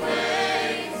Lord.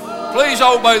 Please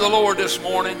obey the Lord this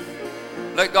morning.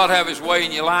 Let God have his way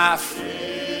in your life.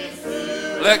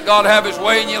 Let God have his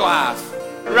way in your life.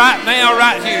 Right now,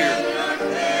 right here.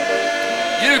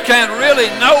 You can really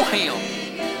know him.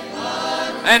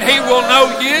 And he will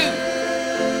know you.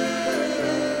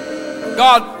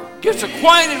 God gets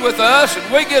acquainted with us and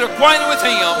we get acquainted with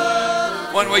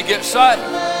him when we get saved.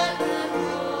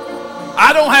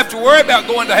 I don't have to worry about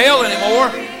going to hell anymore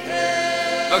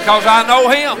because I know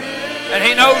him and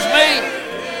he knows me.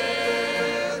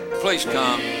 Please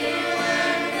come.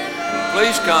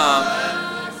 Please come.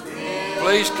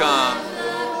 Please come.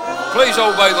 Please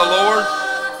obey the Lord.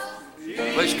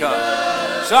 Please come.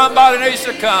 Somebody needs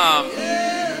to come.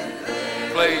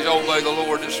 Please obey the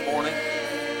Lord this morning.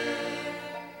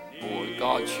 Boy,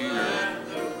 God's here.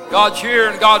 God's here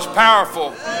and God's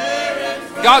powerful.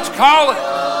 God's calling.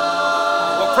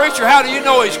 Well, preacher, how do you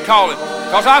know he's calling?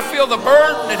 Because I feel the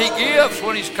burden that he gives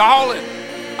when he's calling.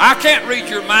 I can't read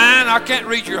your mind. I can't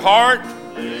read your heart.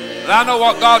 But I know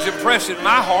what God's impressing in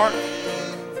my heart.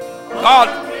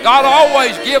 God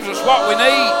always gives us what we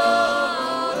need.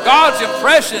 God's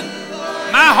impressing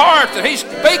my heart that he's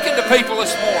speaking to people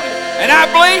this morning. And I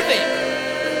believe him.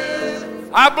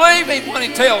 I believe him when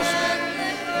he tells me.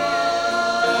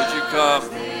 Would you come?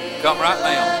 Come right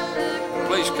now.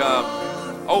 Please come.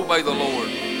 Obey the Lord.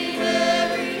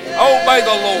 Obey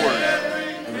the Lord.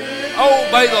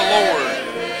 Obey the Lord.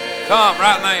 Come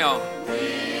right now.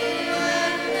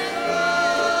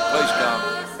 Please come.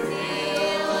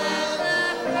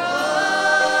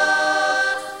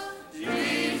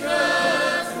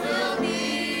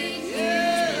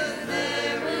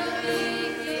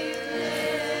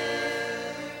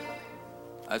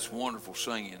 That's wonderful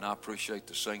singing. I appreciate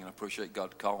the singing. I appreciate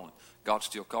God calling. God's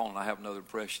still calling. I have another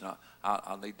impression.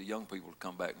 I need the young people to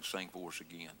come back and sing for us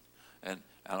again. And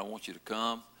I want you to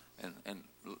come and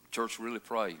church, really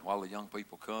pray while the young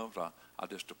people come. I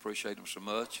just appreciate them so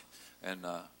much. And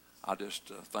I just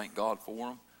thank God for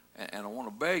them. And I want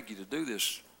to beg you to do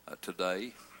this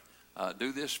today.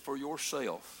 Do this for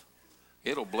yourself.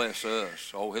 It'll bless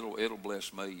us. Oh, it'll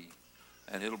bless me.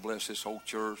 And it'll bless this whole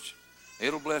church.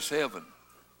 It'll bless heaven.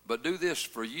 But do this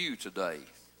for you today.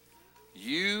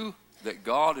 You that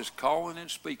God is calling and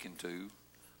speaking to,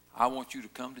 I want you to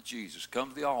come to Jesus. Come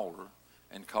to the altar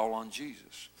and call on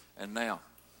Jesus. And now,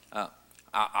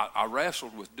 I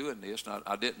wrestled with doing this, and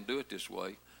I didn't do it this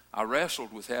way. I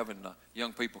wrestled with having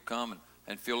young people come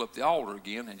and fill up the altar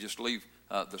again and just leave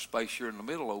the space here in the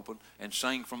middle open and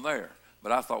sing from there.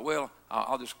 But I thought, well,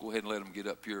 I'll just go ahead and let them get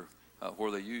up here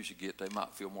where they usually get. They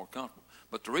might feel more comfortable.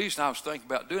 But the reason I was thinking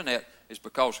about doing that is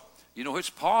because, it's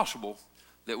possible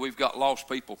that we've got lost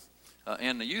people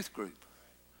in the youth group.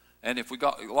 And if we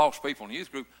got lost people in the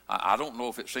youth group, I don't know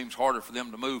if it seems harder for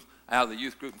them to move out of the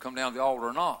youth group and come down to the altar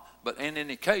or not. But in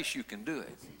any case, you can do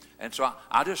it. And so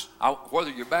I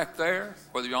whether you're back there,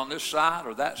 whether you're on this side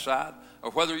or that side, or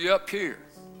whether you're up here,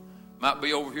 might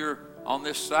be over here on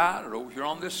this side or over here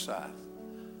on this side.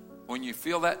 When you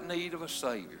feel that need of a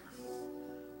Savior,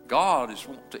 God is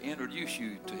wanting to introduce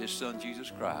you to His Son,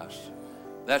 Jesus Christ.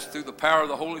 That's through the power of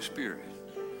the Holy Spirit.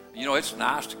 It's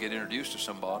nice to get introduced to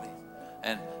somebody.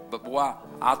 But boy,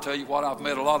 I'll tell you what, I've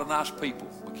met a lot of nice people,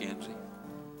 Mackenzie,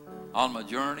 on my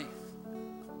journey.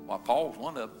 Well, Paul's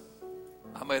one of them.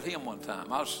 I met him one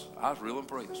time. I was real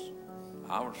impressed.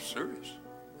 I was serious.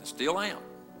 I still am.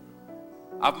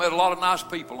 I've met a lot of nice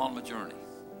people on my journey.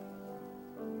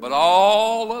 But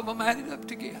all of them added up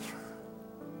together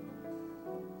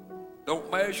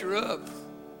don't measure up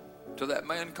to that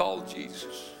man called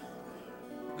Jesus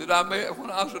that I met when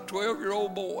I was a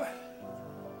 12-year-old boy.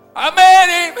 I met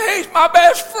him. He's my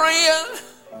best friend.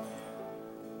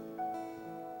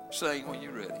 Sing when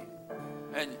you're ready.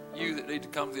 And you that need to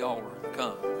come to the altar,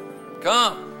 come.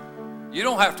 Come. You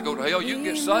don't have to go to hell. You can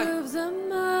get saved.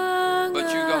 But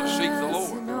you got to seek the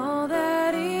Lord.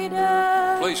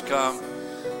 Please come.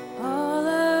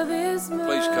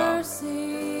 Please come.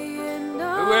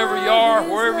 Whoever you are,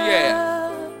 wherever you're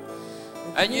at.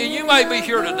 And you may be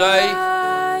here today,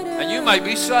 and you may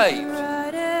be saved.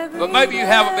 But maybe you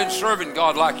haven't been serving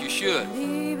God like you should.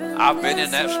 I've been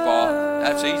in that spot.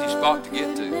 That's an easy spot to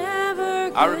get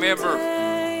to. I remember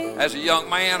as a young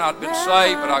man, I'd been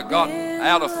saved, but I got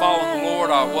out of following the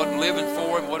Lord. I wasn't living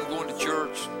for Him, wasn't going to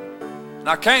church. And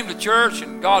I came to church,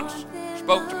 and God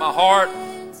spoke to my heart.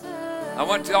 I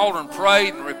went to the altar and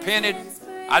prayed and repented.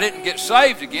 I didn't get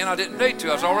saved again. I didn't need to.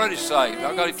 I was already saved.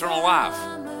 I got eternal life.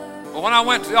 But when I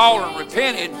went to the altar and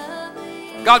repented,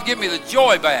 God gave me the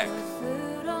joy back.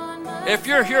 If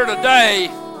you're here today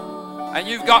and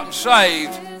you've gotten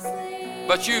saved,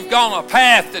 but you've gone a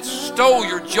path that stole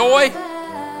your joy,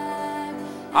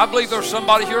 I believe there's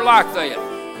somebody here like that.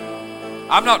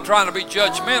 I'm not trying to be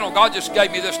judgmental. God just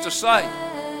gave me this to say.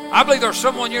 I believe there's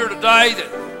someone here today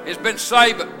that has been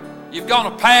saved, but you've gone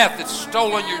a path that's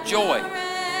stolen your joy.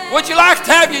 Would you like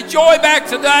to have your joy back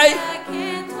today?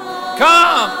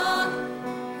 Come.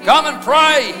 Come and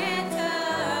pray.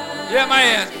 Yeah,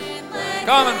 man.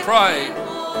 Come and pray.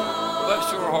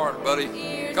 Bless your heart, buddy.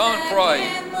 Come and pray.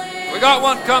 We got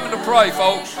one coming to pray,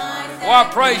 folks. Well, I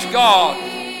praise God.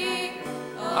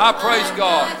 I praise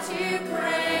God.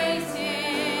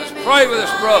 Let's pray with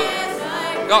this brother.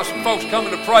 Got some folks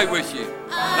coming to pray with you.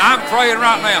 And I'm praying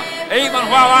right now. Even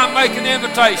while I'm making the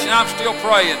invitation, I'm still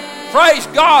praying. Praise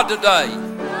God today.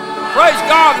 Praise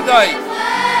God today.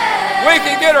 We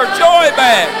can get our joy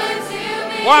back.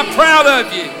 Well, I'm proud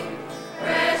of you.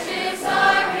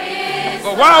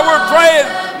 But while we're praying,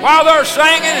 while they're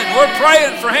singing and we're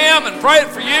praying for Him and praying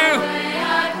for you,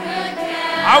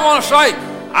 I want to say,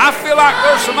 I feel like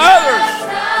there's some others.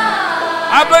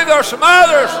 I believe there's some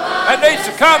others that needs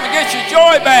to come and get your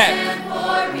joy back.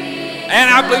 And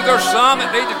I believe there's some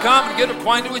that need to come and get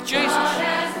acquainted with Jesus.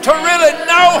 To really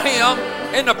know Him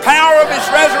in the power of His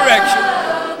resurrection.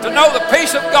 To know the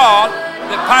peace of God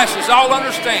that passes all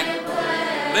understanding.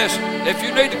 Listen, if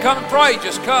you need to come and pray,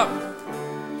 just come.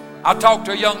 I talked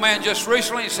to a young man just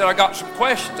recently. He said, I got some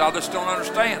questions I just don't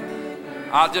understand.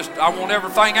 I want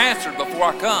everything answered before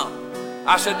I come.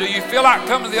 I said, do you feel like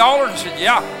coming to the altar? And he said,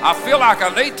 yeah, I feel like I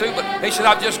need to, but he said,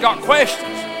 I've just got questions.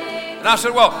 And I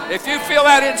said, well, if you feel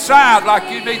that inside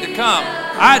like you need to come,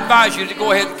 I advise you to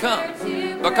go ahead and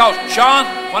come. Because, Sean,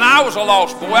 when I was a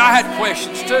lost boy, I had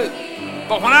questions too.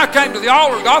 But when I came to the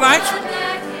altar, God answered.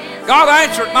 God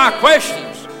answered my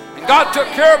questions. And God took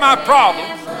care of my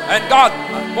problems. And God,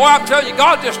 boy, I'm telling you,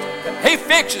 God He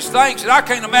fixes things that I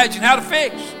can't imagine how to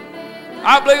fix.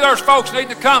 I believe there's folks need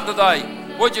to come today.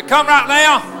 Would you come right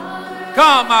now?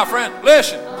 Come, my friend.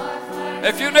 Listen,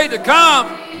 if you need to come,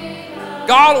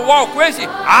 God will walk with you.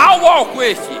 I'll walk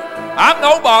with you. I'm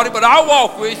nobody, but I'll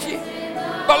walk with you.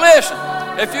 But listen,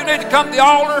 if you need to come to the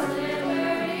altar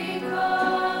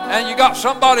and you got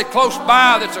somebody close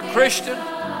by that's a Christian,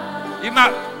 you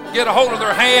might get a hold of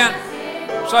their hand.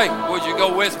 Say, would you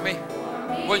go with me?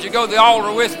 Would you go to the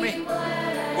altar with me?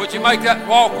 Would you make that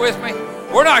walk with me?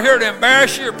 We're not here to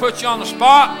embarrass you or put you on the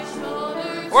spot.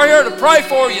 We're here to pray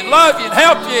for you and love you and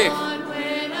help you.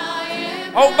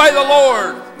 Obey the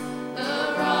Lord.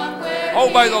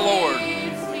 Obey the Lord.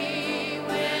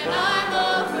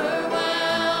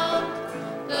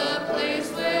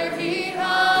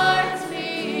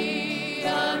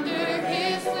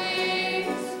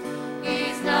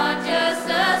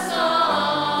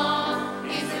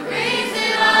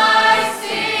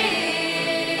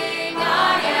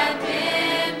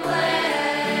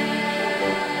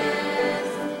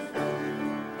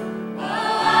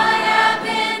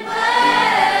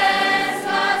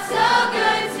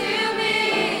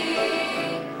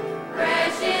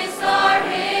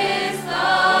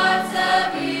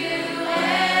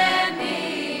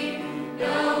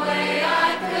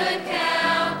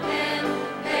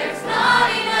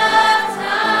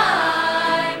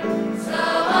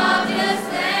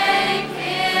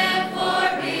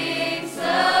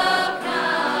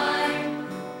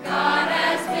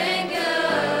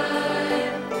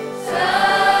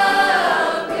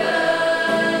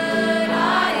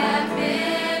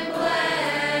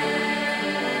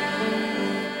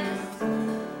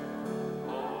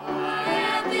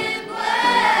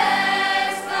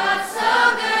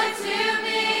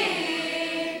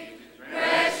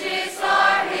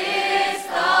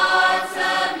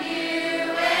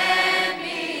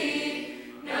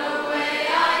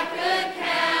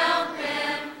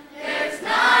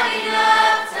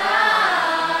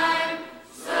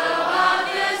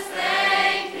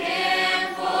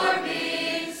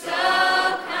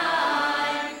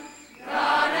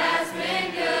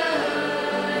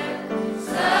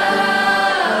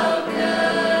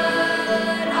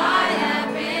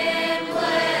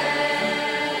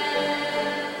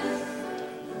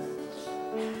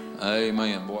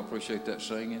 Amen. Boy, I appreciate that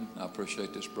singing. I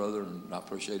appreciate this brother, and I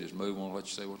appreciate his move. I want to let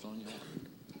you say what's on your heart.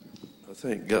 I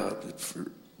thank God that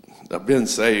I've been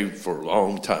saved for a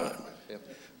long time,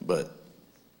 but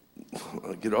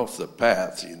I get off the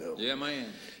path, you know. Yeah, man.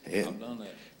 And, I've done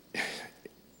that.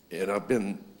 And I've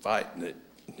been fighting it.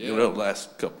 Yeah. You know, the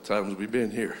last couple times we've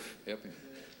been here. Help him.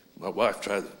 My wife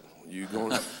tried, you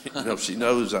going? You know, she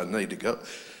knows I need to go,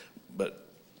 but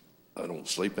I don't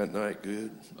sleep at night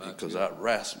good because I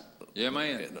wrestle. Yeah,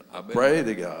 man. And I I bet. pray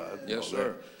to God. Yes,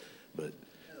 sir. But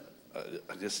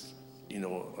I just, you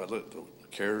know, I let the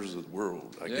cares of the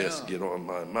world, I guess, get on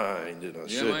my mind, and I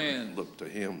should look to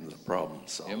Him, the problem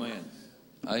solver. Amen.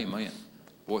 Amen.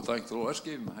 Boy, thank the Lord. Let's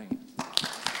give him a hand.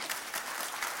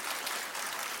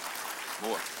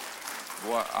 Boy,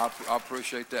 I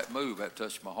appreciate that move. That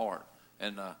touched my heart.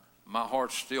 And my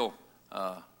heart's still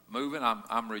moving.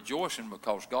 I'm rejoicing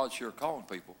because God's here calling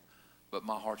people. But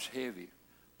my heart's heavy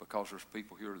because there's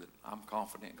people here that I'm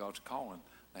confident God's calling.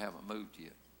 They haven't moved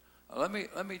yet. Let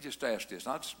me just ask this.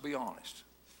 I'll just be honest.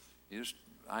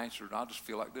 I answered, I just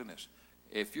feel like doing this.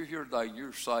 If you're here today,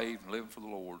 you're saved and living for the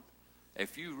Lord,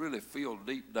 if you really feel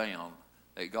deep down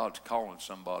that God's calling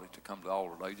somebody to come to the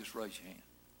altar today, just raise your hand.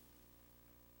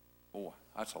 Boy,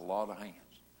 that's a lot of hands.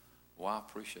 Well, I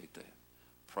appreciate that.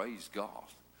 Praise God.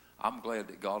 I'm glad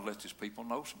that God lets His people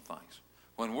know some things.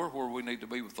 When we're where we need to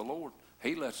be with the Lord,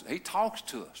 He talks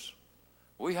to us.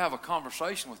 We have a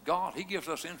conversation with God. He gives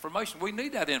us information. We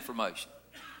need that information.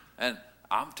 And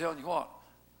I'm telling you what,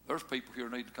 there's people here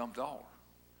who need to come to the altar.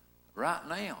 Right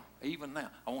now, even now.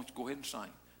 I want you to go ahead and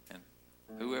sing. And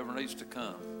whoever needs to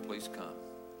come, please come.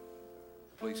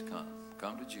 Please come.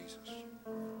 Come to Jesus.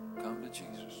 Come to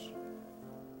Jesus.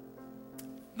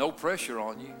 No pressure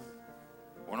on you.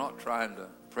 We're not trying to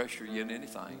pressure you into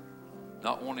anything.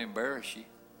 Not want to embarrass you.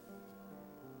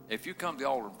 If you come to the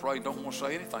altar and pray and don't want to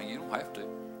say anything, you don't have to.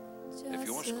 If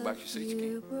you want to go back to your seat,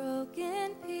 you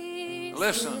can.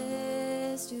 Listen.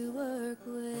 To work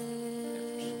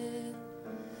with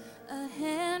a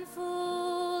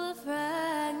handful of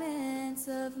fragments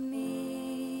of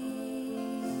me,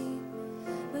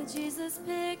 but Jesus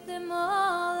picked them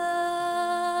all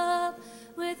up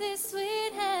with His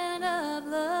sweet hand of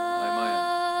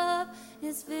love. Amen.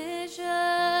 His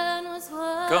vision was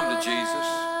what come to Jesus.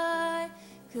 I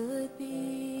could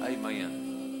be.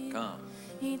 Amen. Come.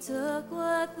 He took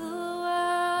what the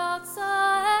world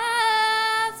saw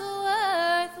as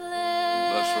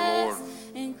worthless, bless the Lord,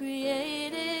 and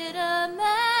created a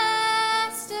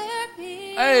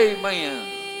masterpiece.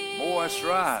 Amen. Boy, that's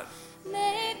right.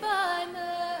 Made by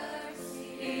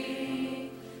mercy,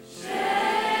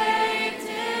 shaped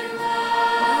in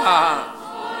love,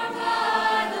 formed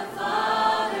by the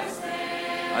Father's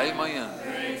hand. Amen.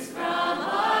 Grace from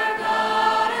our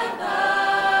God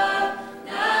above.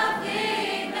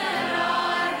 Nothing that I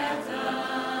have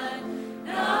done,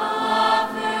 no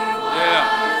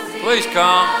offer was Please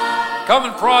come. Come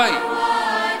and pray.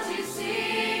 what you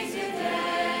see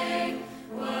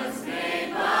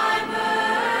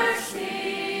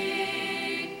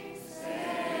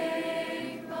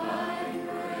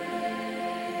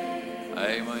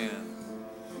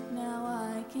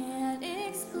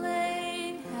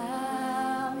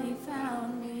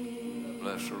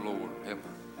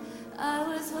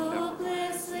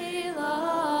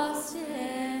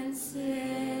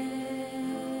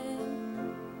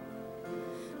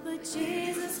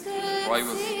Pray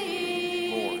with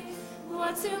Lord.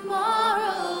 What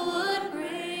tomorrow would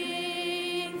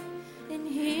bring, and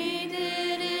he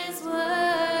did his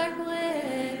work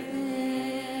within.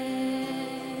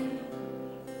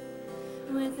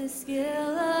 With the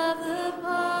skill of the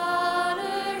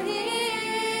potter,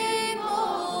 he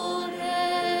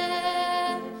molded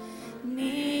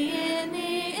me in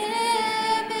the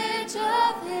image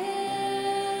of him,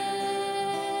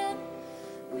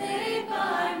 made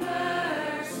by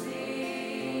mercy,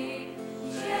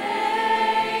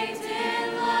 shaped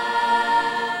in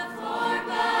love, formed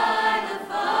by the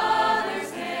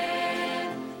Father's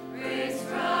hand, raised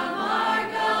from our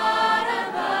God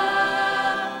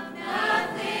above.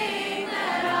 Nothing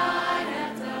that I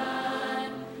have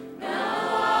done, no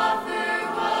offer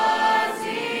was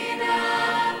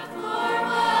enough. For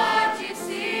what you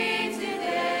see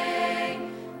today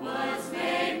was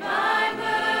made by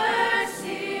mercy.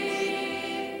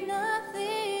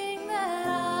 Nothing that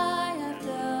I have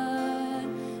done,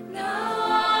 no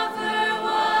offer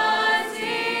was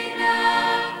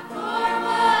enough. For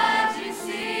what you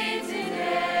see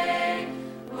today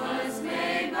was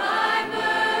made by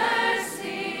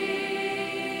mercy.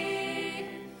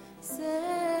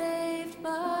 Saved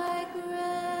by grace.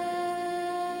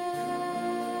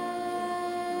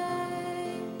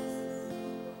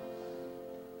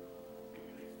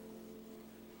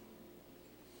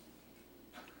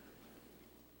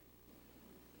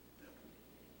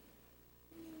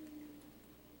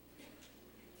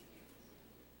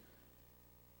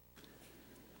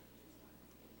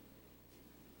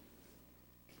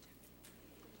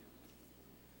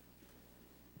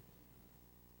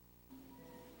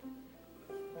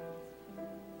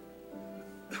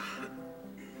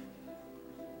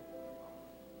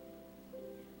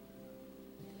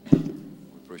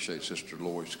 We appreciate Sister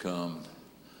Lori's come.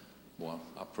 Well,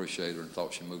 I appreciate her and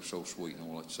thought she moved so sweet. And I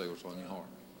want to say what's on your heart.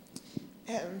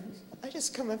 I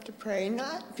just come up to pray,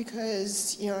 not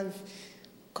because, I've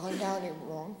gone down a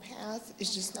wrong path.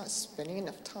 It's just not spending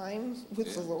enough time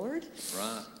with the Lord.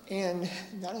 Right. And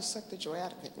that'll suck the joy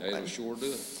out of it. It'll sure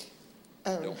do it.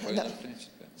 Don't pay enough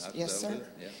attention. Yes, That'll sir. do it.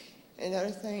 Yeah.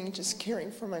 Another thing, just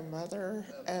caring for my mother.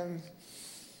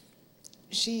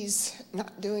 She's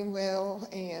not doing well,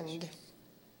 and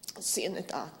seeing the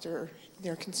doctor,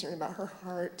 they're concerned about her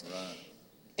heart. Right.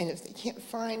 And if they can't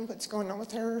find what's going on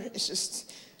with her, it's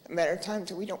just a matter of time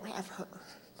till we don't have her.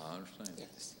 I understand.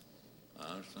 Yes.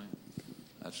 I understand.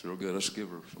 That's real good. Let's give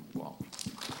her some applause.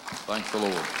 Thank the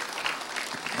Lord.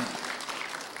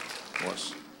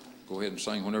 Let's go ahead and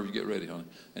sing whenever you get ready, honey.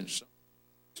 And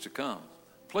to come.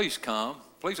 Please come.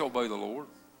 Please obey the Lord.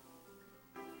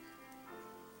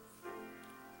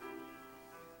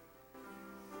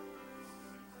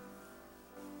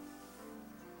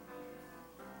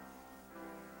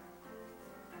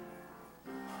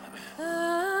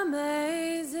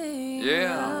 Amazing.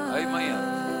 Yeah,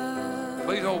 amen.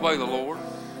 Please obey the Lord.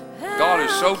 God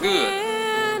is so good.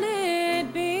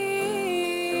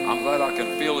 I'm glad I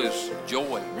can feel His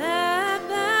joy.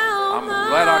 I'm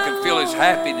glad I can feel His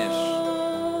happiness.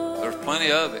 There's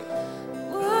plenty of it.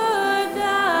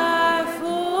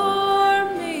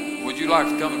 Would you like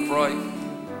to come and pray?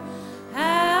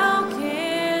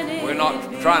 We're not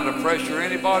trying to pressure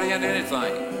anybody into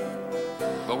anything,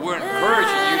 but we're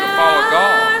encouraging you to follow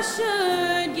God.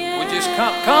 Would you just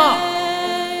come?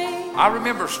 I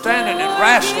remember standing and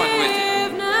wrestling with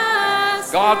Him.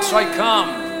 God say, come.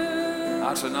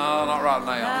 I said, no, not right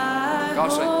now.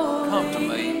 God say, come to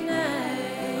me.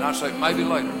 And I say, maybe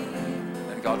later.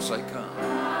 And God say, come.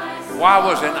 Well, I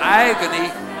was in agony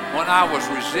when I was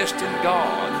resisting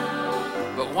God.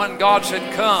 But when God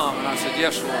said, come, and I said,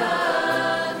 yes,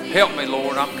 Lord. Help me,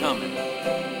 Lord, I'm coming.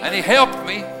 And He helped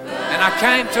me, and I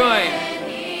came to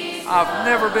Him. I've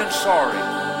never been sorry.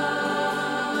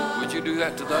 Would you do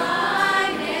that today?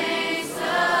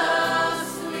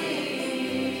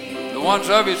 The ones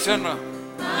of you that's in the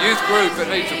youth group that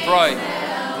needs to pray,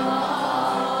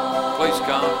 please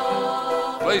come.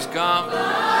 Please come.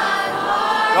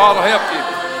 God will help you.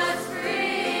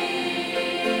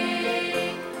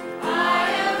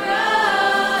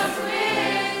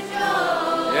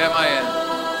 Yeah, man.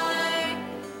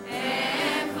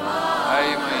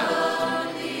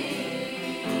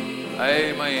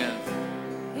 Amen.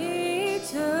 He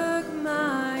took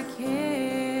my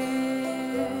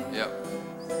care. Yep.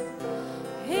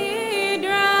 He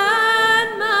dried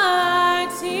my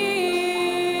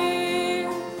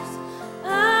tears.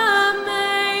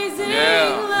 Amazing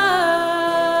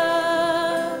love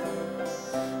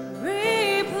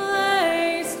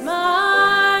replaced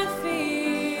my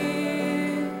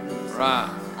fears. Right.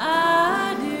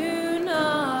 I do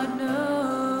not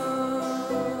know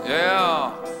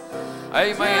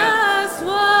Amen. Just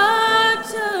what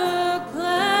took place.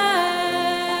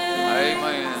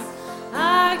 Amen.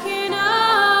 I can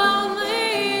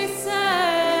only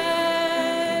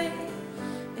say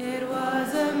it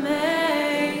was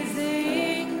amazing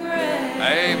grace.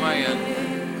 Amen.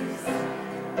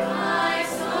 My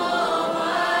soul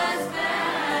was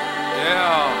bound.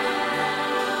 Yeah.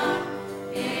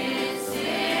 In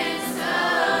sin so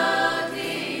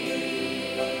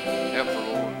deep. Help the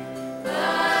Lord.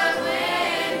 But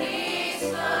when He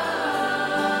spoke,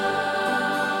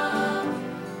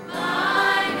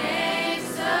 my name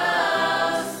so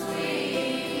sweet,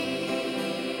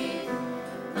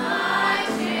 my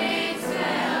chains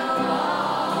fell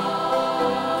off,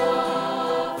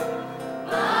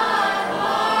 my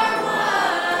heart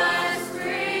was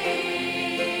free.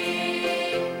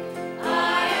 I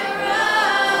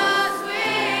arose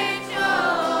with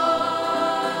joy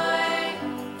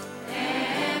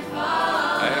and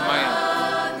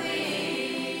followed Thee.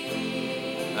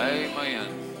 Amen.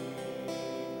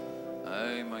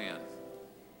 Amen.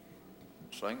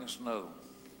 Sing us another one.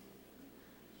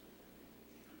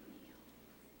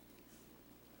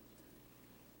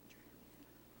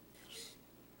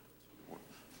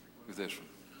 Who's this one?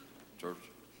 Church.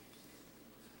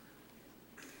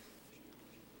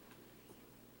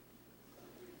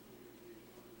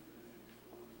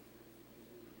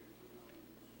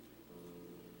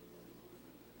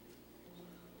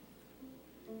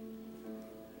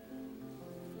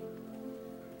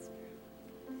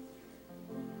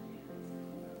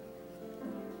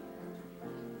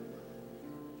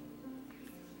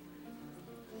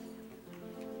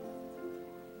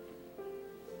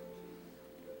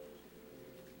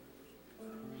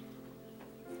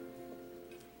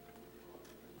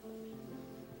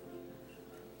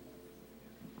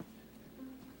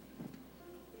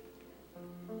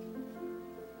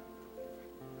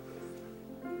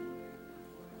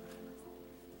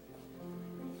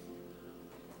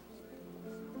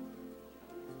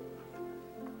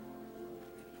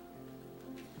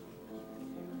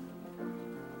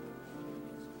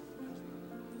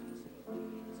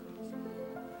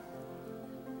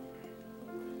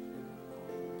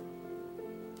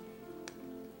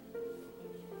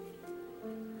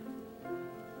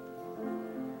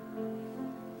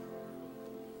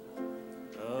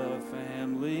 The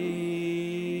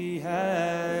family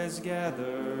has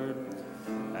gathered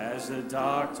as the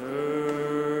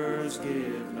doctors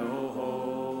give no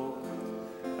hope,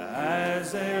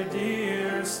 as their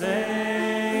dear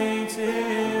sainted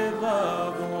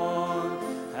loved one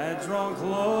had drawn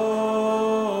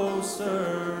closer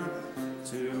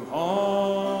to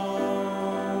home.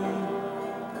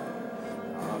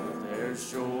 Ah, but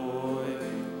there's joy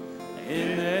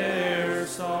in their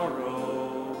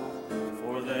sorrow,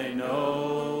 for they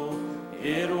know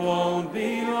it won't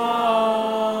be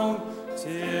long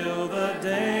till the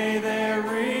day they're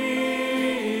reunited,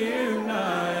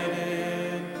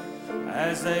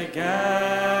 as they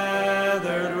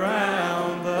gathered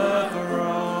round the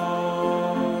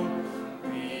throne.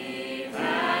 We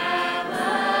have a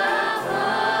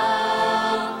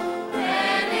hope,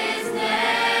 and His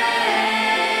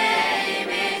name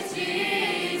is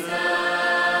Jesus.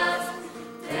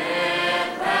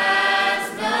 Death has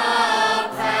no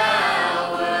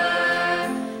power,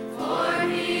 for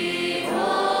He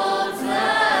holds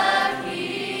the key.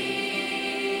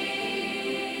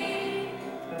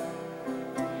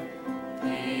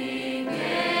 He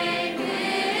gave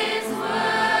His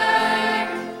word,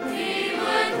 He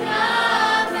would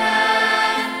come back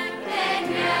and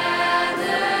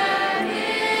gather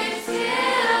His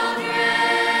children.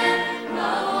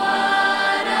 Oh,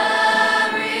 what a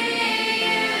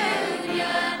reunion!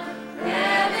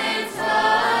 Heaven's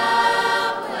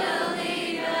hope will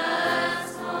lead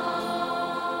us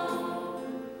home.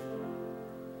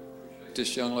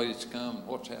 This young lady to come.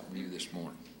 What's happened to you this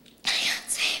morning? I got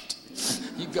saved.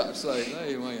 You got saved.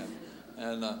 Amen.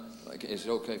 And is it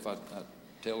okay if I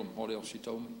tell them what else she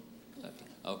told me?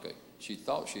 Okay. She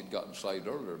thought she'd gotten saved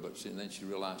earlier, but then she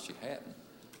realized she hadn't.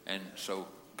 And so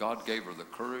God gave her the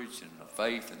courage and the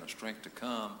faith and the strength to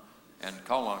come and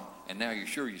call on him. And now you're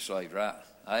sure you're saved, right?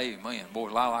 Amen. Boy,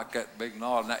 I like that big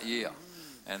nod and that yeah.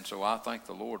 And so I thank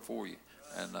the Lord for you.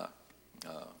 And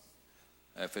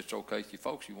if it's okay with you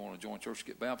folks, you want to join church to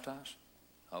get baptized?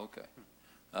 Okay.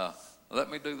 Let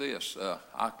me do this.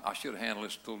 I should have handled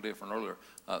this a little different earlier.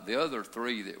 The other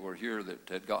three that were here that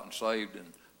had gotten saved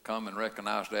and come and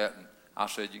recognized that, and I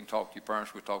said you can talk to your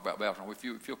parents. We'll talk about baptism.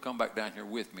 If you'll come back down here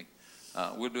with me,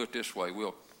 we'll do it this way.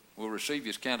 We'll receive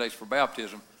you as candidates for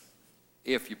baptism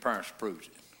if your parents approves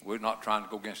it. We're not trying to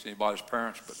go against anybody's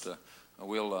parents, but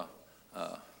we'll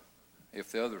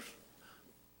if the others,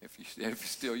 if it's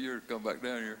still yours, come back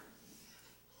down here.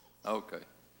 Okay.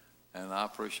 And I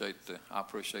appreciate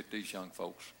these young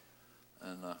folks.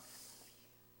 And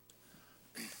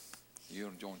you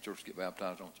want to join the church to get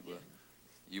baptized, don't you, bud?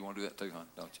 You want to do that too, huh?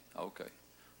 Don't you? Okay.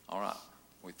 All right.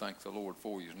 We thank the Lord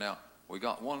for you. Now, we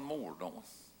got one more, don't we?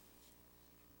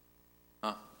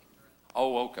 Huh?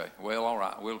 Oh, okay. Well, all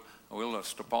right. We'll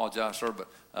just apologize, sir, but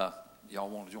y'all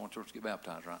want to join the church to get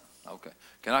baptized, right? Okay.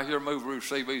 Can I hear a move to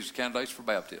receive these as candidates for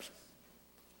baptism?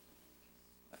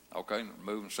 Okay.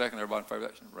 Moving second. Everybody in favor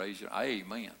of that? Raise your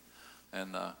amen.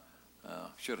 And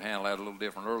should have handled that a little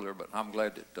different earlier, but I'm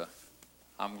glad that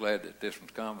this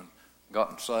one's come and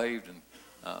gotten saved, and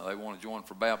they want to join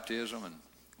for baptism. And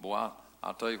boy,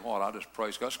 I'll tell you what, I just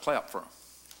praise God. Let's clap for them.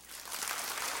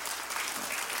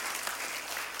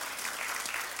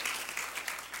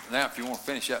 Now, if you want to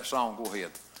finish that song, go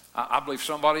ahead. I believe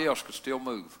somebody else could still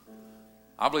move.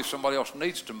 I believe somebody else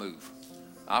needs to move.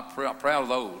 I'm proud of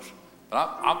those.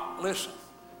 But listen,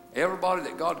 everybody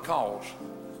that God calls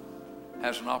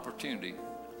has an opportunity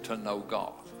to know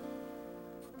God.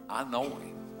 I know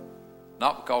Him.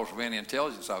 Not because of any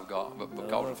intelligence I've got, but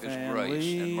because of His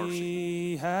grace and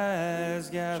mercy.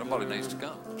 Somebody needs to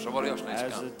come. Somebody else needs to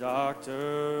come. As the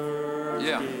doctors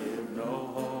give no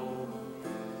hope,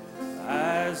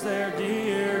 as their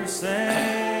dear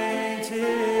sainted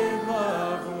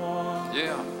loved one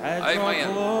has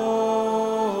drawn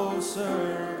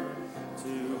closer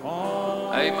to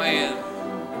home. Amen.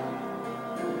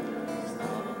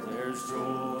 There's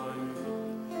joy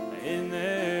in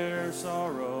their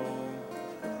sorrow,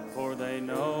 for they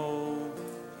know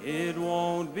it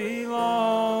won't be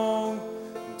long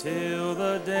till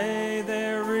the day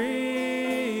they're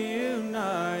reunited,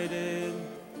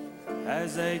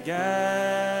 as they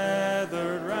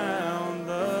gathered round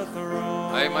the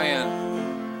throne. Amen.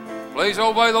 Please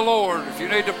obey the Lord. If you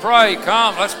need to pray,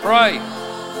 come, let's pray.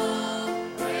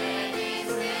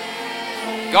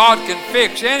 God can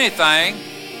fix anything,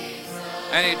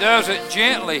 and He does it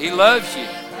gently. He loves you.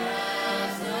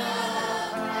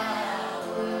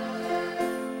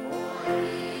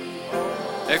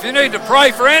 If you need to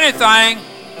pray for anything,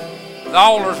 the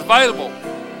altar is available.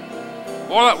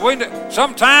 Well,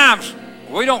 sometimes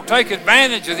we don't take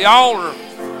advantage of the altar.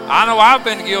 I know I've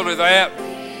been guilty of that.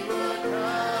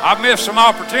 I've missed some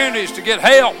opportunities to get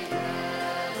help.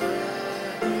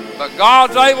 But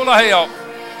God's able to help.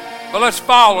 But let's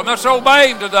follow Him. Let's obey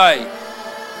Him today.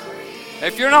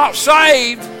 If you're not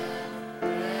saved,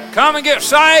 come and get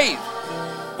saved.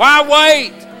 Why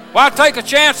wait? Why take a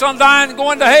chance on dying and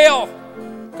going to hell?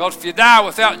 Because if you die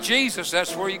without Jesus,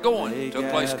 that's where you're going, to a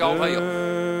place called hell.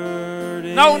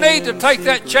 No need to take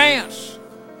that chance.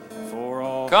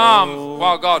 Come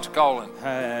while God's calling.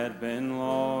 And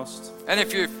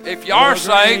if you are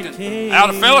saved and out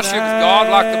of fellowship with God,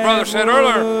 like the brother said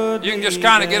earlier, you can just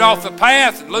kind of get off the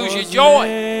path and lose your joy.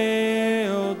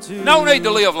 No need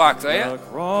to live like that.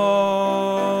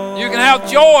 You can have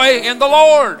joy in the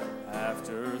Lord.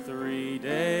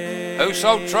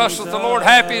 Whoso trusteth the Lord,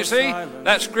 happy is he.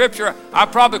 That scripture, I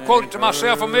probably quote it to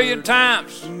myself 1,000,000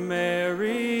 times.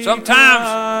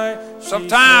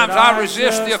 Sometimes I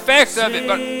resist the effect of it,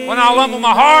 but when I humble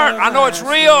my heart, I know it's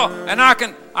real, and I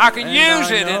can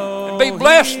use it and be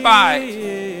blessed by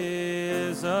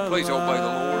it. Please obey the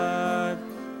Lord.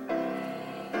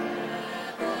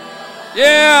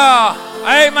 Yeah.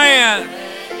 Amen.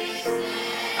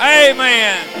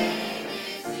 Amen.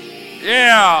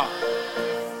 Yeah.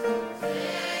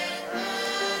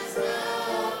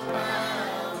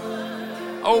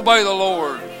 Obey the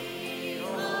Lord.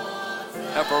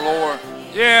 Help her, Lord.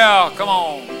 Yeah, come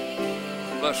on.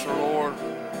 Bless her, Lord.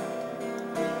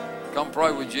 Come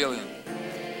pray with Jillian.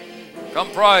 Come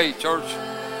pray, church.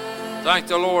 Thank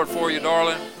the Lord for you,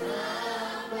 darling.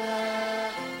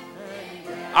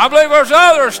 I believe there's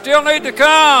others still need to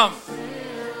come.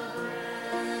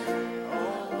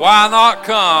 Why not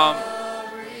come?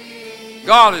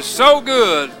 God is so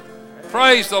good.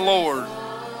 Praise the Lord.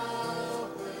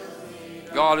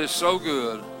 God is so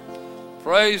good.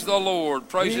 Praise the Lord.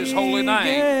 Praise His holy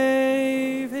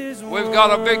name. We've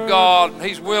got a big God, and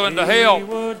He's willing to help.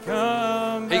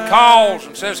 He calls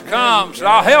and says, come, so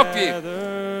I'll help you.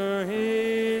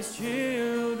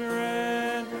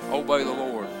 Obey the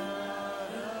Lord.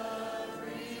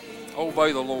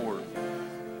 Obey the Lord.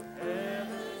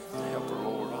 Help her,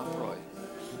 Lord, I pray.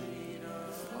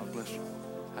 God bless her.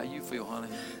 How you feel, honey?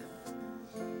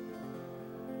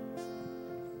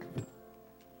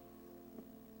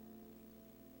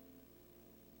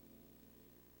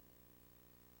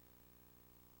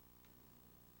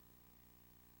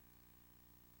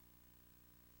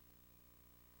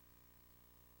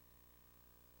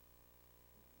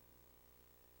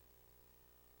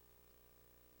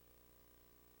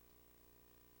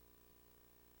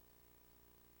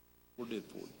 Lord did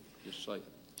for you? Just say it.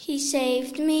 He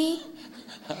saved me.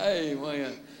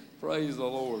 Amen. Praise the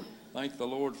Lord. Thank the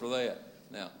Lord for that.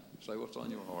 Now, say what's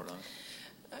on your heart,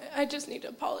 huh? I just need to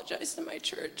apologize to my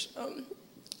church.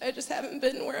 I just haven't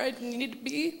been where I need to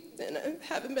be, and I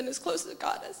haven't been as close to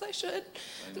God as I should.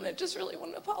 Amen. And I just really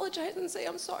want to apologize and say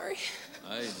I'm sorry.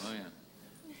 Amen.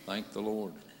 Thank the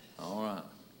Lord. All right.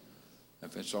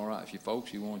 If it's all right, if you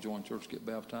folks, you want to join church, get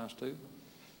baptized too?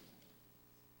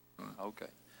 Okay.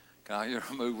 Can I hear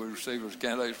a move we receive as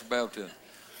candidates for baptism?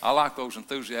 I like those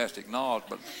enthusiastic nods,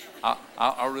 but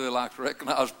I really like to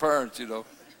recognize parents, you know.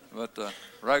 But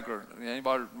regular,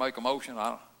 anybody make a motion?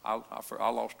 I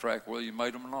lost track whether you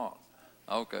made them or not.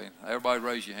 Okay. Everybody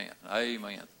raise your hand.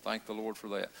 Amen. Thank the Lord for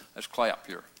that. Let's clap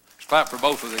here. Let's clap for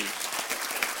both of these.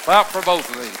 Clap for both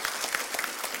of these.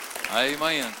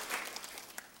 Amen.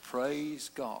 Praise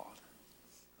God.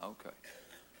 Okay.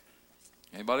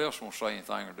 Anybody else want to say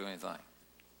anything or do anything?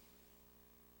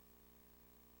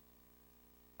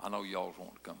 I know y'all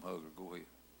want to come hug her. Go ahead.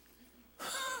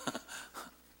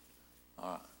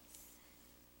 All right.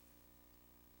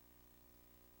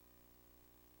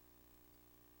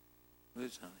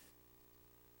 Liz, honey.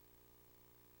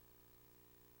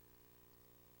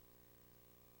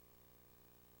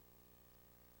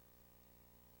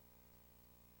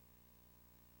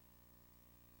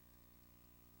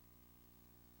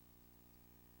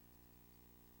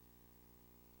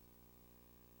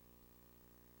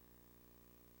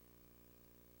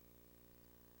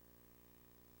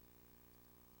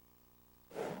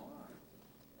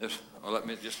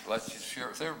 Let you share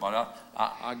it with everybody.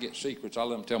 I get secrets. I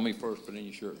let them tell me first, but then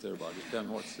you share it with everybody. Just tell me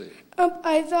what to say.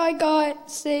 I thought I got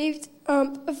saved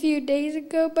a few days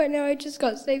ago, but now I just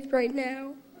got saved right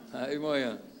now.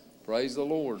 Amen. Praise the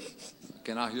Lord.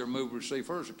 Can I hear a move to receive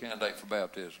first a candidate for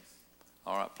baptism?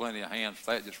 All right, plenty of hands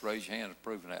for that. Just raise your hand and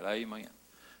prove that. Amen.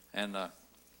 And,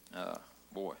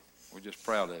 boy, we're just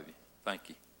proud of you. Thank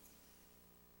you.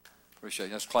 Appreciate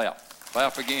it. Let's clap.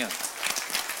 Clap again.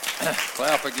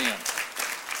 Clap again.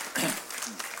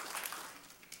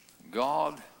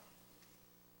 God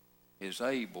is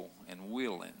able and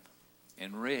willing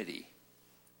and ready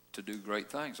to do great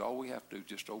things. All we have to do is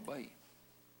just obey.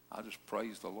 I just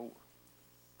praise the Lord.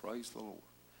 Praise the Lord.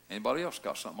 Anybody else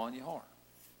got something on your heart?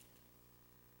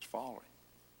 Just follow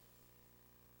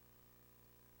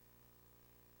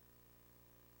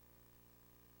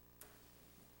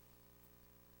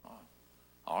it.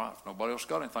 All right, if nobody else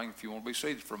got anything, if you want to be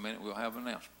seated for a minute, we'll have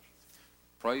announcements.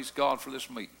 Praise God for this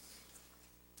meeting.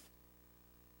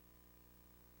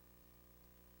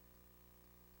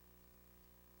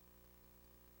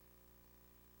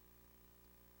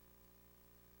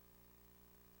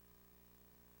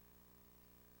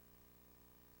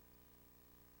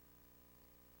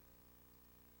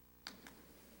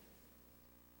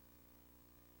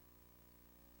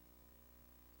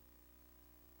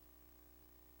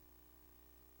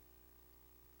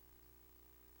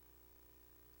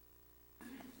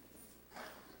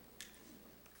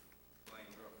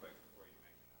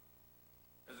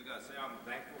 I'm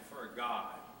thankful for a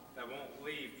God that won't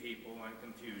leave people in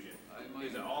confusion. Amen.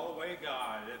 He's an all-the-way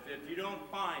God. If you don't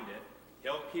find it,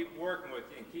 He'll keep working with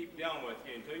you and keep dealing with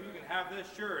you until you can have this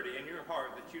surety in your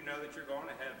heart that you know that you're going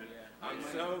to heaven. Yeah. I'm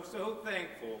so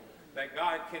thankful that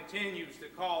God continues to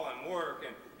call and work.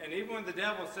 And even when the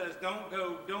devil says, don't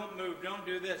go, don't move, don't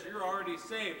do this, you're already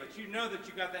saved. But you know that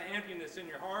you got that emptiness in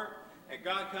your heart, and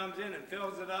God comes in and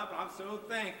fills it up. And I'm so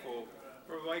thankful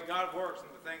for the way God works and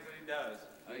the things that He does.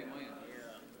 Amen.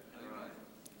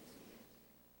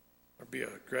 There'll be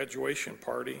a graduation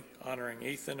party honoring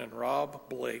Ethan and Rob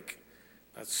Blake.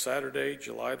 That's Saturday,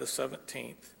 July the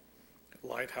 17th at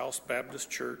Lighthouse Baptist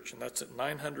Church, and that's at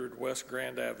 900 West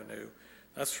Grand Avenue.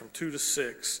 That's from 2 to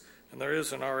 6, and there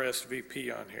is an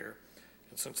RSVP on here.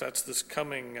 And since that's this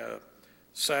coming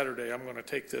Saturday, I'm going to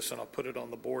take this and I'll put it on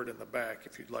the board in the back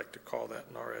if you'd like to call that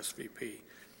an RSVP.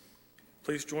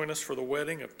 Please join us for the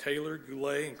wedding of Taylor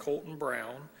Goulet and Colton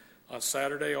Brown on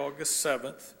Saturday, August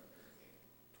 7th,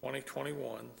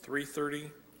 2021, 3:30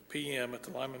 p.m. at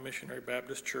the Lima Missionary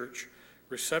Baptist Church.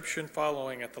 Reception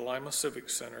following at the Lima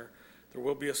Civic Center. There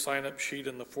will be a sign-up sheet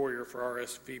in the foyer for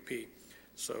RSVP.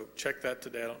 So check that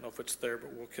today. I don't know if it's there,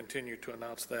 but we'll continue to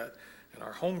announce that. And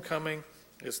our homecoming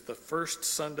is the first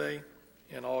Sunday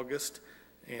in August,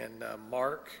 and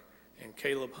Mark and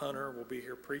Caleb Hunter will be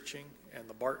here preaching, and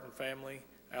the Barton family,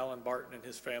 Alan Barton and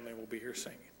his family, will be here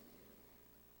singing.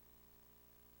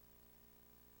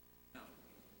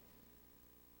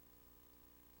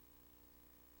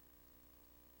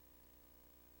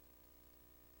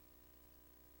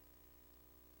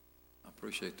 I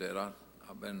appreciate that.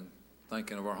 I've been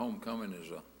thinking of our homecoming as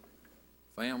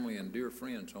family and dear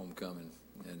friends homecoming.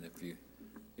 And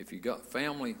if you got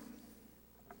family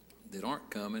that aren't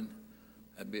coming,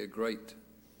 that'd be a great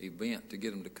event to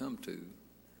get them to come to.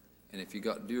 And if you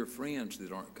got dear friends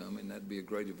that aren't coming, that'd be a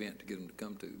great event to get them to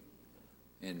come to.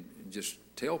 And just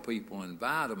tell people,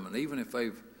 invite them, and even if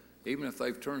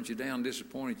they've turned you down,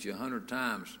 disappointed you 100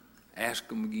 times, ask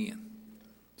them again.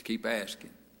 Just keep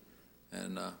asking.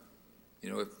 And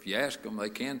if you ask them, they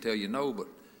can tell you no, but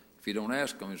if you don't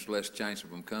ask them, there's less chance of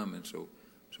them coming. So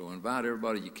invite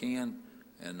everybody you can,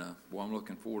 and I'm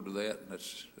looking forward to that.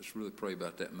 Let's really pray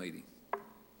about that meeting.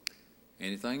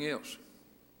 Anything else?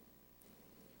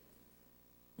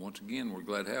 Once again, we're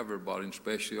glad to have everybody, and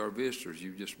especially our visitors.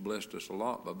 You've just blessed us a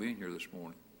lot by being here this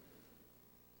morning.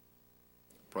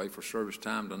 Pray for service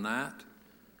time tonight.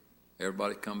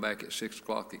 Everybody come back at 6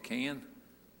 o'clock that can.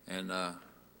 And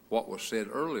what was said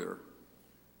earlier,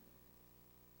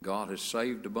 God has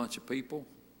saved a bunch of people.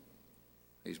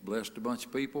 He's blessed a bunch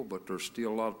of people, but there's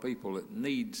still a lot of people that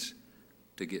needs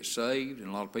to get saved, and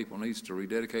a lot of people needs to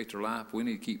rededicate their life. We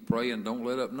need to keep praying. Don't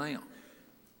let up now.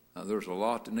 There's a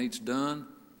lot that needs done,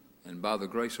 and by the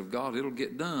grace of God, it'll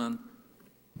get done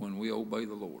when we obey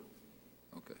the Lord.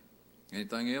 Okay.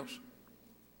 Anything else?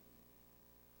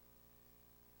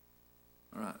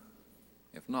 All right.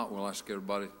 If not, we'll ask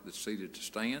everybody that's seated to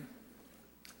stand.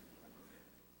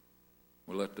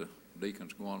 We'll let the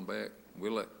deacons go on back.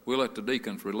 We'll let the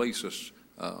deacons release us.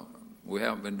 We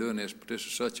haven't been doing this, but this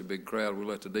is such a big crowd. We'll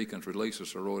let the deacons release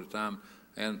us a row at a time.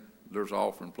 And there's an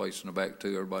offering place in the back,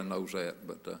 too. Everybody knows that.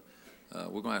 But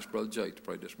we're going to ask Brother Jake to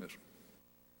pray dismissal.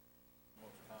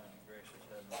 Most kind and gracious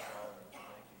Heavenly Father,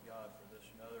 thank you, God, for this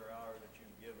another hour that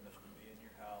you've given us to be in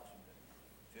your house and to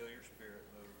feel your Spirit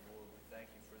move, Lord. We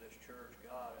thank you for this church,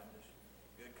 God, and this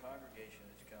good congregation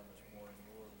that's come this morning,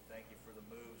 Lord. We thank you for the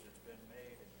moves that's been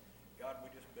made. And God,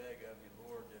 we just beg of you,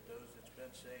 Lord, that those that's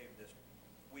been saved this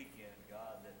weekend,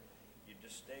 God, that you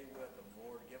just stay with them,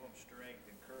 Lord. Give them strength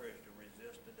and courage to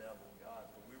resist the devil,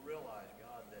 God. For we realize,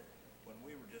 God, that when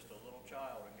we were just a little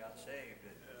child and got saved,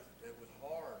 it was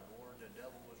hard, Lord. The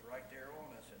devil was right there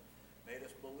on us and made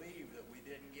us believe that we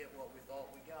didn't get what we thought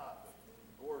we got. But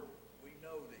Lord, we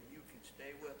know that you can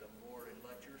stay with them, Lord, and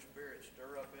let your Spirit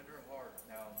stir up in their heart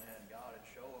now and then, God, and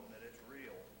show them that it's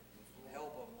real.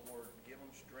 Help them, Lord. Give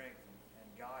them strength and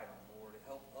guide them, Lord.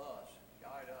 Help us,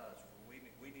 guide us. For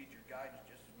we need your guidance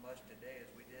just as much today as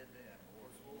we did then, Lord.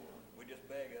 We just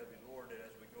beg of you, Lord, that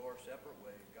as we go our separate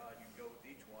ways, God, you go with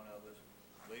each one of us.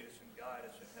 Lead us and guide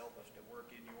us and help us to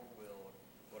work in your will. And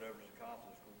whatever's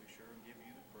accomplished, we'll be sure and give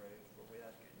you the praise. For we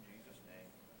ask it